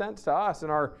lot more sense to us in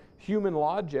our human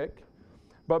logic.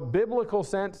 But biblical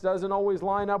sense doesn't always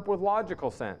line up with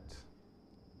logical sense.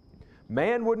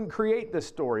 Man wouldn't create this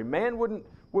story. Man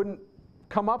wouldn't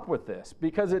come up with this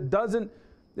because it doesn't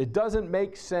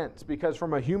make sense, because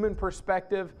from a human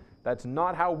perspective, that's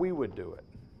not how we would do it.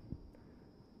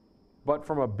 But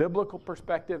from a biblical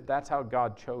perspective, that's how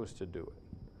God chose to do it.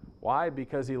 Why?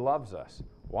 Because he loves us.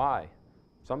 Why?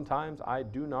 Sometimes I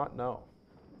do not know.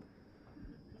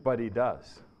 But he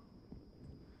does.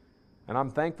 And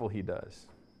I'm thankful he does.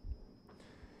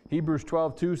 Hebrews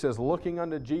 12:2 says, looking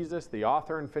unto Jesus, the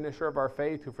author and finisher of our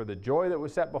faith, who for the joy that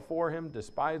was set before him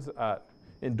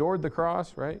endured the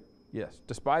cross, right? Yes.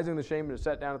 Despising the shame and is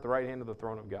set down at the right hand of the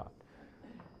throne of God.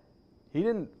 He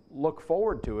didn't look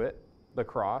forward to it, the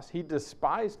cross. He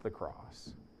despised the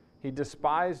cross. He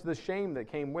despised the shame that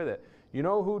came with it. You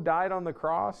know who died on the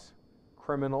cross?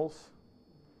 Criminals.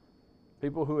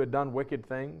 People who had done wicked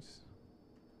things.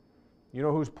 You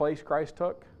know whose place Christ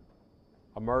took?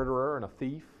 A murderer and a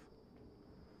thief.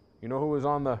 You know who was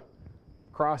on the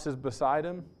crosses beside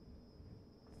him?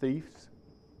 Thieves.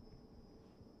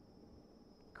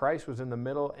 Christ was in the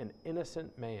middle, an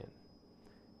innocent man,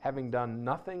 having done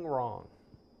nothing wrong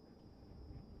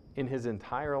in his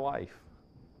entire life.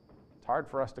 It's hard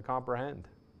for us to comprehend.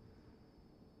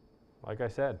 Like I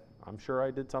said, I'm sure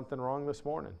I did something wrong this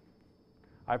morning.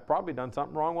 I've probably done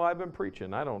something wrong while I've been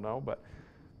preaching. I don't know, but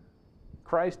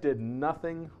Christ did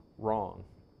nothing wrong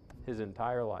his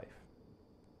entire life.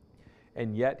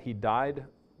 And yet he died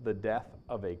the death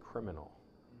of a criminal.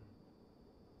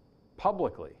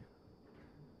 Publicly.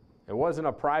 It wasn't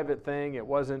a private thing. It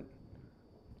wasn't,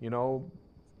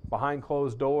 behind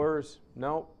closed doors.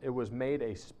 No, it was made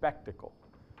a spectacle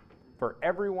for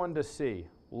everyone to see.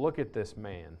 Look at this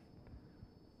man.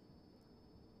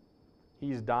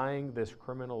 He's dying this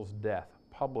criminal's death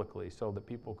publicly so that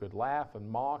people could laugh and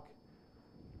mock.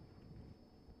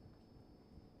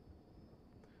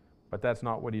 But that's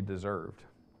not what he deserved.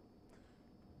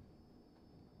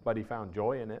 But he found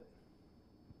joy in it.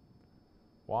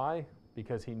 Why?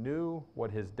 Because he knew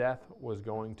what his death was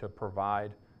going to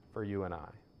provide for you and I.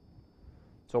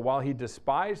 So while he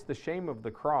despised the shame of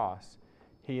the cross,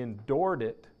 he endured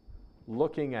it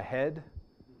looking ahead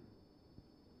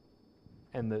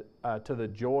and to the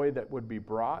joy that would be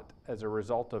brought as a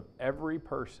result of every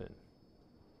person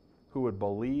who would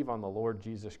believe on the Lord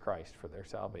Jesus Christ for their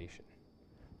salvation.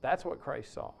 That's what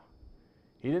Christ saw.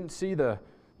 He didn't see the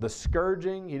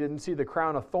scourging. He didn't see the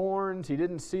crown of thorns. He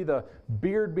didn't see the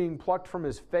beard being plucked from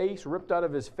his face, ripped out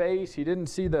of his face. He didn't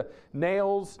see the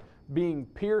nails being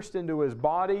pierced into his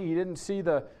body. He didn't see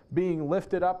the being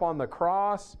lifted up on the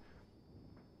cross,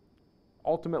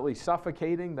 ultimately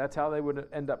suffocating. That's how they would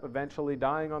end up eventually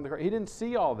dying on the cross. He didn't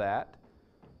see all that.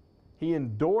 He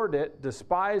endured it,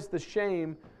 despised the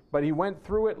shame, but he went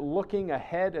through it looking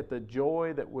ahead at the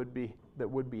joy that would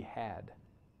be had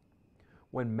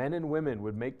when men and women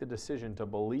would make the decision to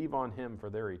believe on him for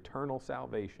their eternal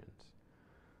salvations.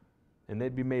 And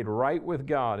they'd be made right with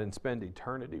God and spend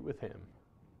eternity with him.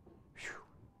 Whew.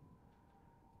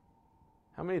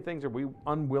 How many things are we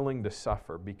unwilling to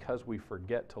suffer because we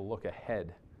forget to look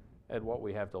ahead at what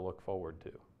we have to look forward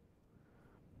to?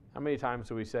 How many times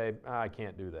do we say, I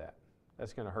can't do that.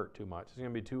 That's going to hurt too much. It's going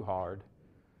to be too hard.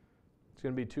 It's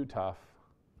going to be too tough.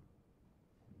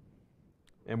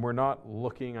 And we're not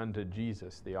looking unto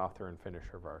Jesus, the author and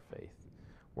finisher of our faith.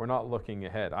 We're not looking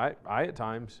ahead. I at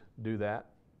times do that.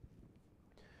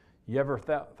 You ever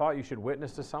thought you should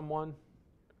witness to someone,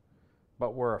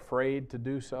 but were afraid to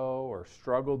do so, or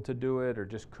struggled to do it, or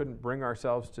just couldn't bring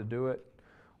ourselves to do it?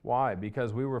 Why?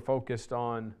 Because we were focused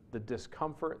on the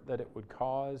discomfort that it would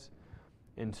cause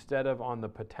instead of on the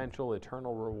potential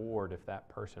eternal reward if that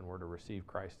person were to receive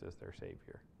Christ as their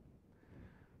Savior.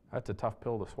 That's a tough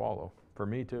pill to swallow. For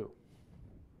me too.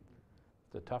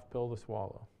 It's a tough pill to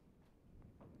swallow.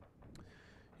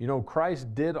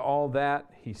 Christ did all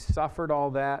that. He suffered all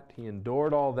that. He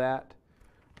endured all that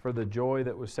for the joy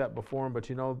that was set before him. But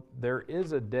there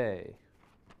is a day.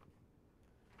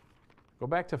 Go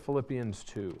back to Philippians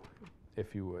 2,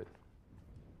 if you would.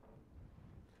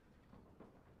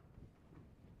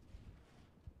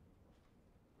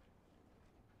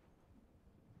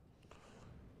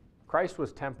 Christ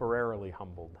was temporarily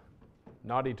humbled,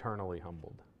 not eternally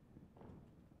humbled.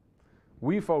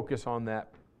 We focus on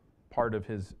that part of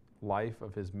his life,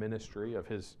 of his ministry, of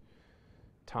his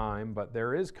time, but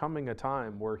there is coming a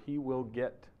time where he will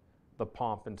get the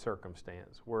pomp and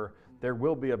circumstance, where there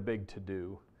will be a big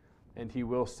to-do, and he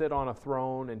will sit on a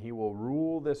throne and he will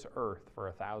rule this earth for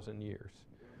 1,000 years,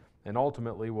 and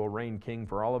ultimately will reign king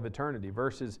for all of eternity.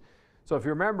 So if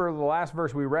you remember, the last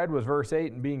verse we read was verse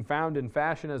 8, and being found in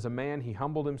fashion as a man, he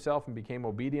humbled himself and became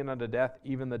obedient unto death,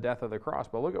 even the death of the cross.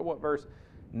 But look at what verse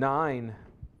 9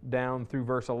 down through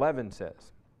verse 11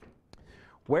 says.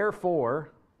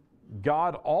 Wherefore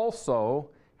God also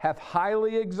hath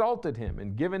highly exalted him,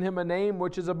 and given him a name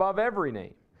which is above every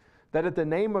name, that at the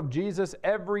name of Jesus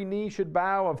every knee should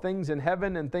bow, of things in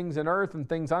heaven and things in earth and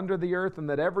things under the earth, and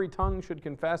that every tongue should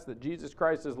confess that Jesus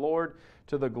Christ is Lord,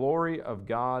 to the glory of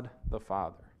God the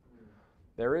Father.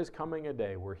 There is coming a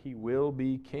day where he will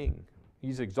be king.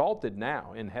 He's exalted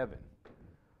now in heaven.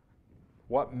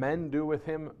 What men do with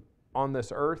him on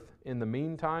this earth in the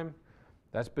meantime,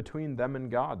 that's between them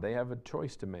and God. They have a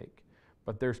choice to make.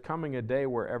 But there's coming a day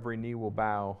where every knee will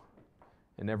bow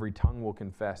and every tongue will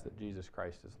confess that Jesus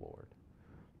Christ is Lord.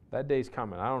 That day's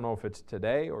coming. I don't know if it's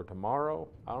today or tomorrow.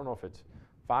 I don't know if it's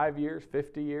 5 years,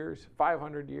 50 years,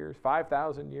 500 years,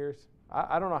 5,000 years.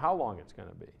 I don't know how long it's going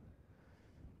to be.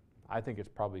 I think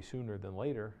it's probably sooner than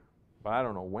later, but I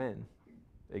don't know when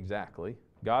exactly.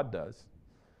 God does.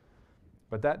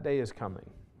 But that day is coming.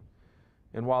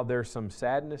 And while there's some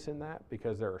sadness in that,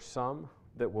 because there are some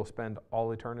that will spend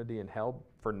all eternity in hell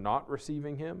for not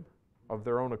receiving him of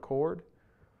their own accord,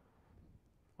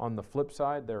 on the flip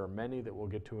side, there are many that will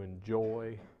get to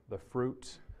enjoy the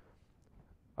fruits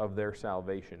of their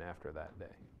salvation after that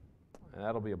day. And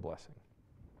that'll be a blessing.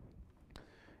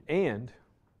 And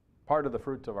part of the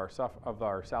fruits of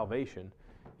our salvation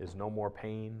is no more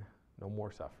pain, no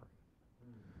more suffering.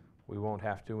 We won't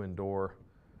have to endure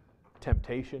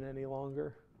temptation any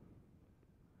longer,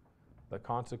 the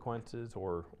consequences,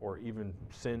 or even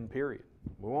sin, period.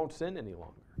 We won't sin any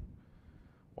longer.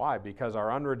 Why? Because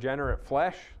our unregenerate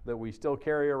flesh that we still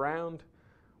carry around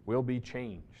will be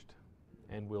changed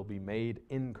and will be made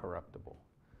incorruptible.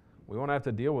 We won't have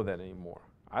to deal with that anymore.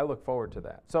 I look forward to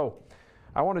that. So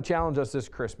I want to challenge us this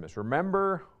Christmas.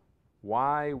 Remember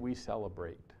why we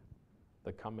celebrate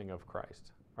the coming of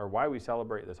Christ, or why we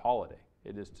celebrate this holiday.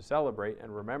 It is to celebrate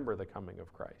and remember the coming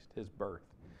of Christ, his birth.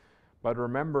 But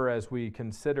remember, as we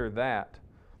consider that,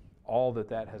 all that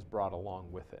that has brought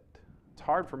along with it. It's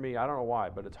hard for me, I don't know why,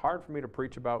 but it's hard for me to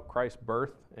preach about Christ's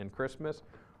birth and Christmas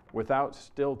without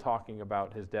still talking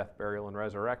about his death, burial, and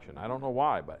resurrection. I don't know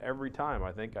why, but every time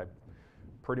I think I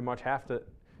pretty much have to.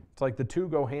 It's like the two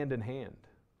go hand in hand.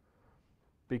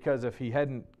 Because if he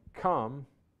hadn't come,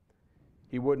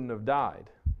 he wouldn't have died.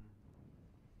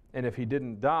 And if he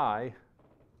didn't die,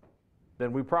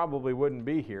 then we probably wouldn't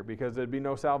be here, because there'd be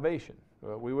no salvation.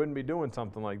 We wouldn't be doing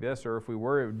something like this, or if we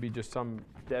were, it would be just some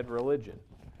dead religion.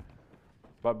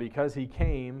 But because he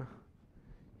came,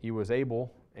 he was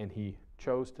able, and he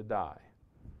chose to die.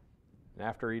 And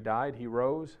after he died, he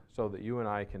rose so that you and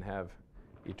I can have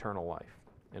eternal life.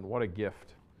 And what a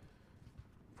gift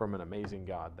from an amazing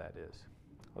God that is.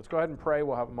 Let's go ahead and pray.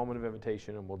 We'll have a moment of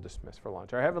invitation and we'll dismiss for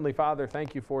lunch. Our Heavenly Father,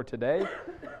 thank you for today.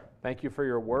 Thank you for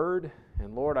your word.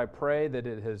 And Lord, I pray that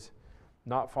it has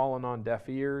not fallen on deaf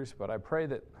ears, but I pray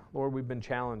that, Lord, we've been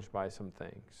challenged by some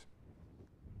things.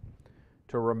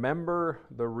 To remember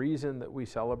the reason that we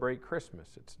celebrate Christmas.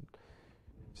 It's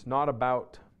not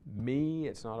about me.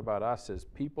 It's not about us as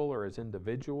people or as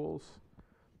individuals.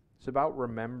 It's about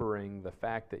remembering the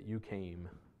fact that you came.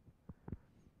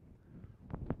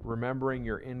 Remembering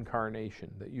your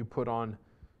incarnation, that you put on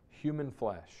human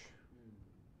flesh.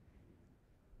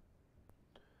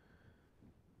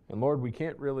 And Lord, we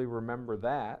can't really remember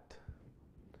that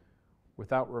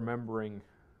without remembering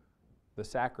the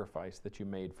sacrifice that you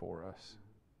made for us.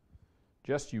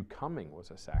 Just you coming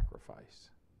was a sacrifice.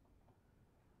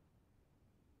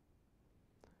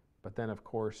 But then, of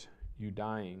course, you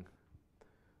dying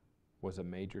was a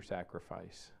major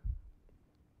sacrifice.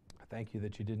 I thank you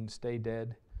that you didn't stay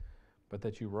dead, but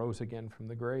that you rose again from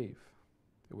the grave.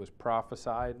 It was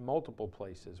prophesied multiple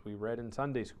places. We read in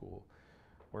Sunday school.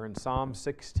 We're in Psalm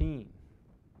 16.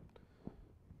 At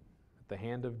the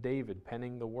hand of David,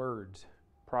 penning the words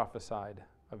prophesied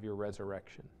of your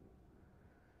resurrection.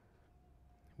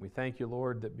 We thank you,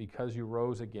 Lord, that because you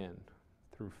rose again,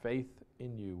 through faith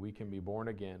in you, we can be born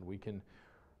again. We can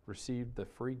receive the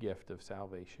free gift of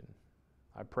salvation.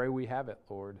 I pray we have it,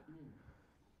 Lord.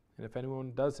 And if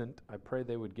anyone doesn't, I pray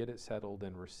they would get it settled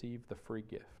and receive the free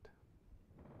gift.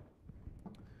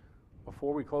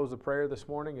 Before we close the prayer this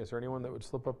morning, is there anyone that would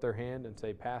slip up their hand and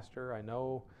say, Pastor, I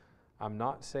know I'm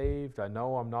not saved. I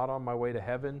know I'm not on my way to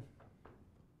heaven.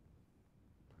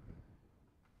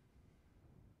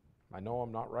 I know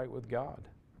I'm not right with God.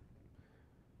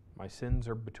 My sins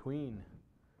are between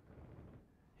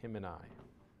Him and I.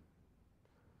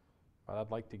 But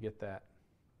I'd like to get that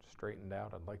straightened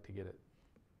out. I'd like to get it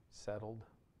settled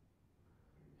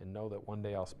and know that one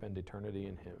day I'll spend eternity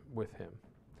in Him, with Him.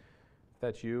 If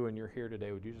that's you and you're here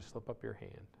today, would you just slip up your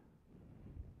hand?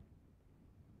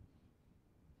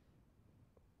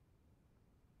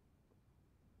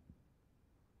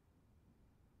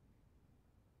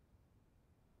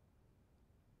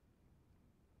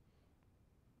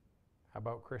 How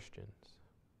about Christians?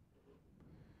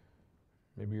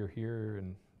 Maybe you're here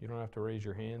and you don't have to raise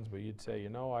your hands, but you'd say,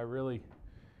 I really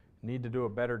need to do a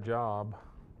better job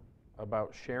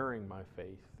about sharing my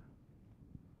faith.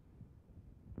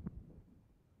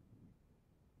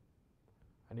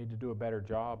 I need to do a better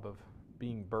job of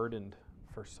being burdened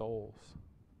for souls.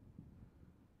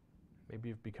 Maybe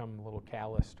you've become a little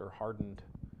calloused or hardened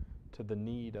to the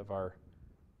need of our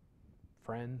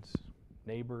friends,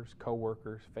 neighbors,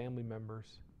 co-workers, family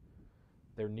members,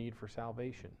 their need for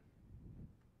salvation.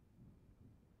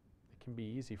 It can be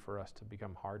easy for us to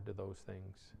become hard to those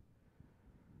things.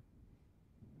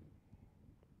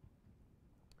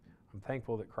 I'm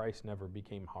thankful that Christ never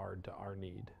became hard to our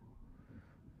need.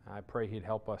 I pray He'd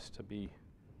help us to be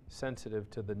sensitive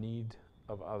to the need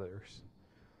of others.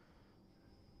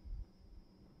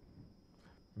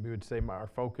 We would say our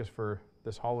focus for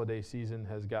this holiday season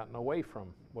has gotten away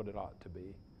from what it ought to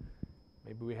be.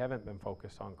 Maybe we haven't been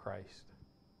focused on Christ.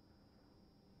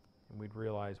 And we'd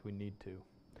realize we need to.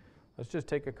 Let's just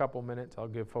take a couple minutes. I'll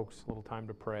give folks a little time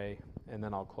to pray, and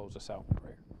then I'll close us out in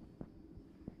prayer.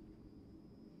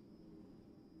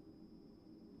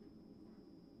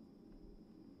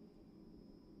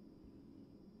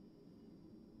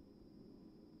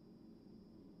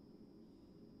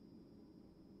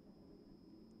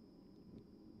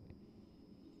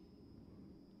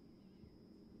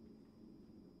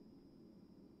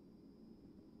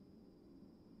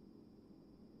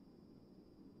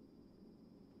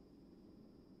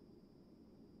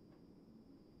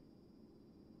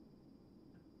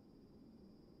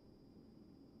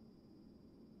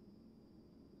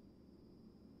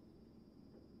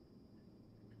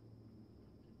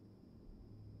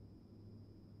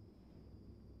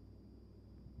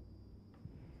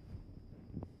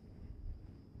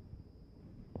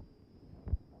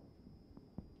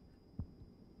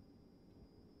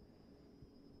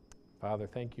 Father,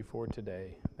 thank you for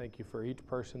today. Thank you for each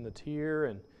person that's here,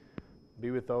 and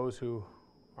be with those who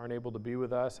aren't able to be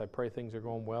with us. I pray things are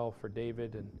going well for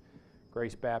David and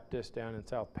Grace Baptist down in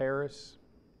South Paris.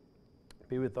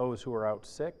 Be with those who are out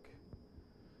sick.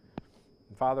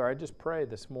 And Father, I just pray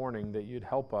this morning that you'd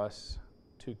help us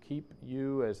to keep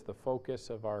you as the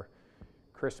focus of our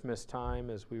Christmas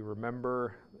time as we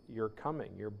remember your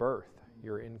coming, your birth,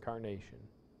 your incarnation.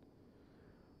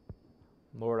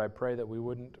 Lord, I pray that we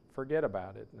wouldn't forget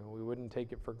about it, and we wouldn't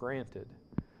take it for granted,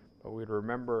 but we'd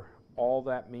remember all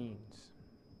that means.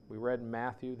 We read in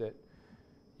Matthew that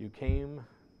you came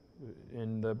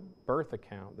in the birth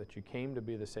account, that you came to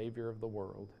be the Savior of the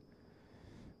world.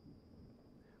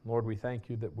 Lord, we thank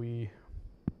you that we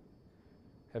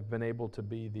have been able to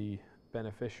be the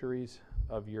beneficiaries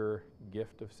of your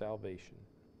gift of salvation.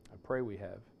 I pray we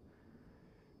have.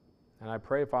 And I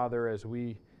pray, Father, as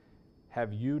we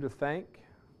have you to thank.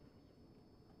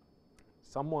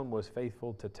 Someone was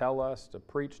faithful to tell us, to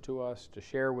preach to us, to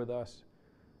share with us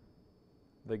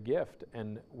the gift,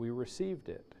 and we received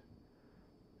it.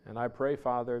 And I pray,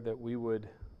 Father, that we would,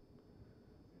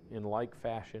 in like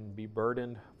fashion, be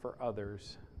burdened for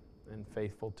others and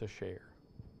faithful to share.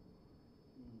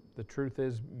 The truth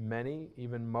is, many,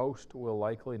 even most, will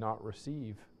likely not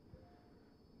receive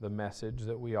the message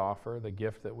that we offer, the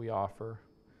gift that we offer,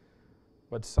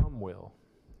 but some will,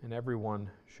 and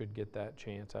everyone should get that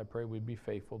chance. I pray we'd be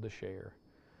faithful to share.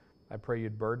 I pray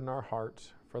you'd burden our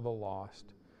hearts for the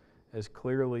lost, as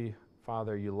clearly,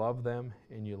 Father, you love them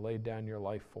and you laid down your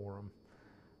life for them.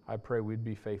 I pray we'd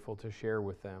be faithful to share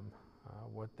with them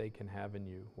what they can have in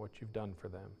you, what you've done for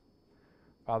them.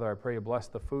 Father, I pray you bless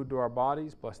the food to our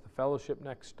bodies, bless the fellowship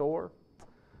next door.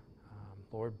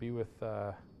 Lord, be with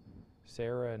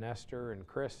Sarah and Esther and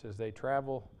Chris as they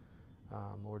travel.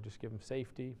 Lord, just give them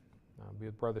safety. Be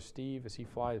with Brother Steve as he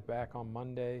flies back on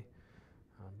Monday.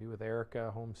 Be with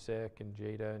Erica, homesick, and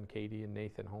Jada and Katie and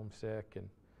Nathan, homesick. And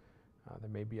there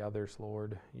may be others,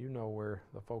 Lord. You know where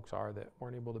the folks are that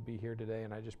weren't able to be here today,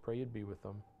 and I just pray you'd be with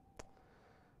them.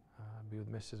 Be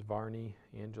with Mrs. Varney,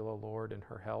 Angela, Lord, and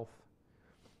her health.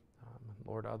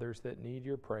 Lord, others that need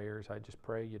your prayers, I just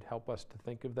pray you'd help us to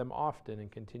think of them often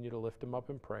and continue to lift them up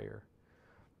in prayer.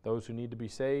 Those who need to be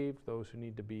saved, those who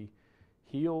need to be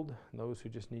healed, and those who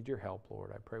just need your help,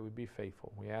 Lord, I pray we'd be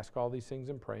faithful. We ask all these things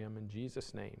and pray them in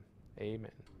Jesus' name.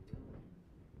 Amen.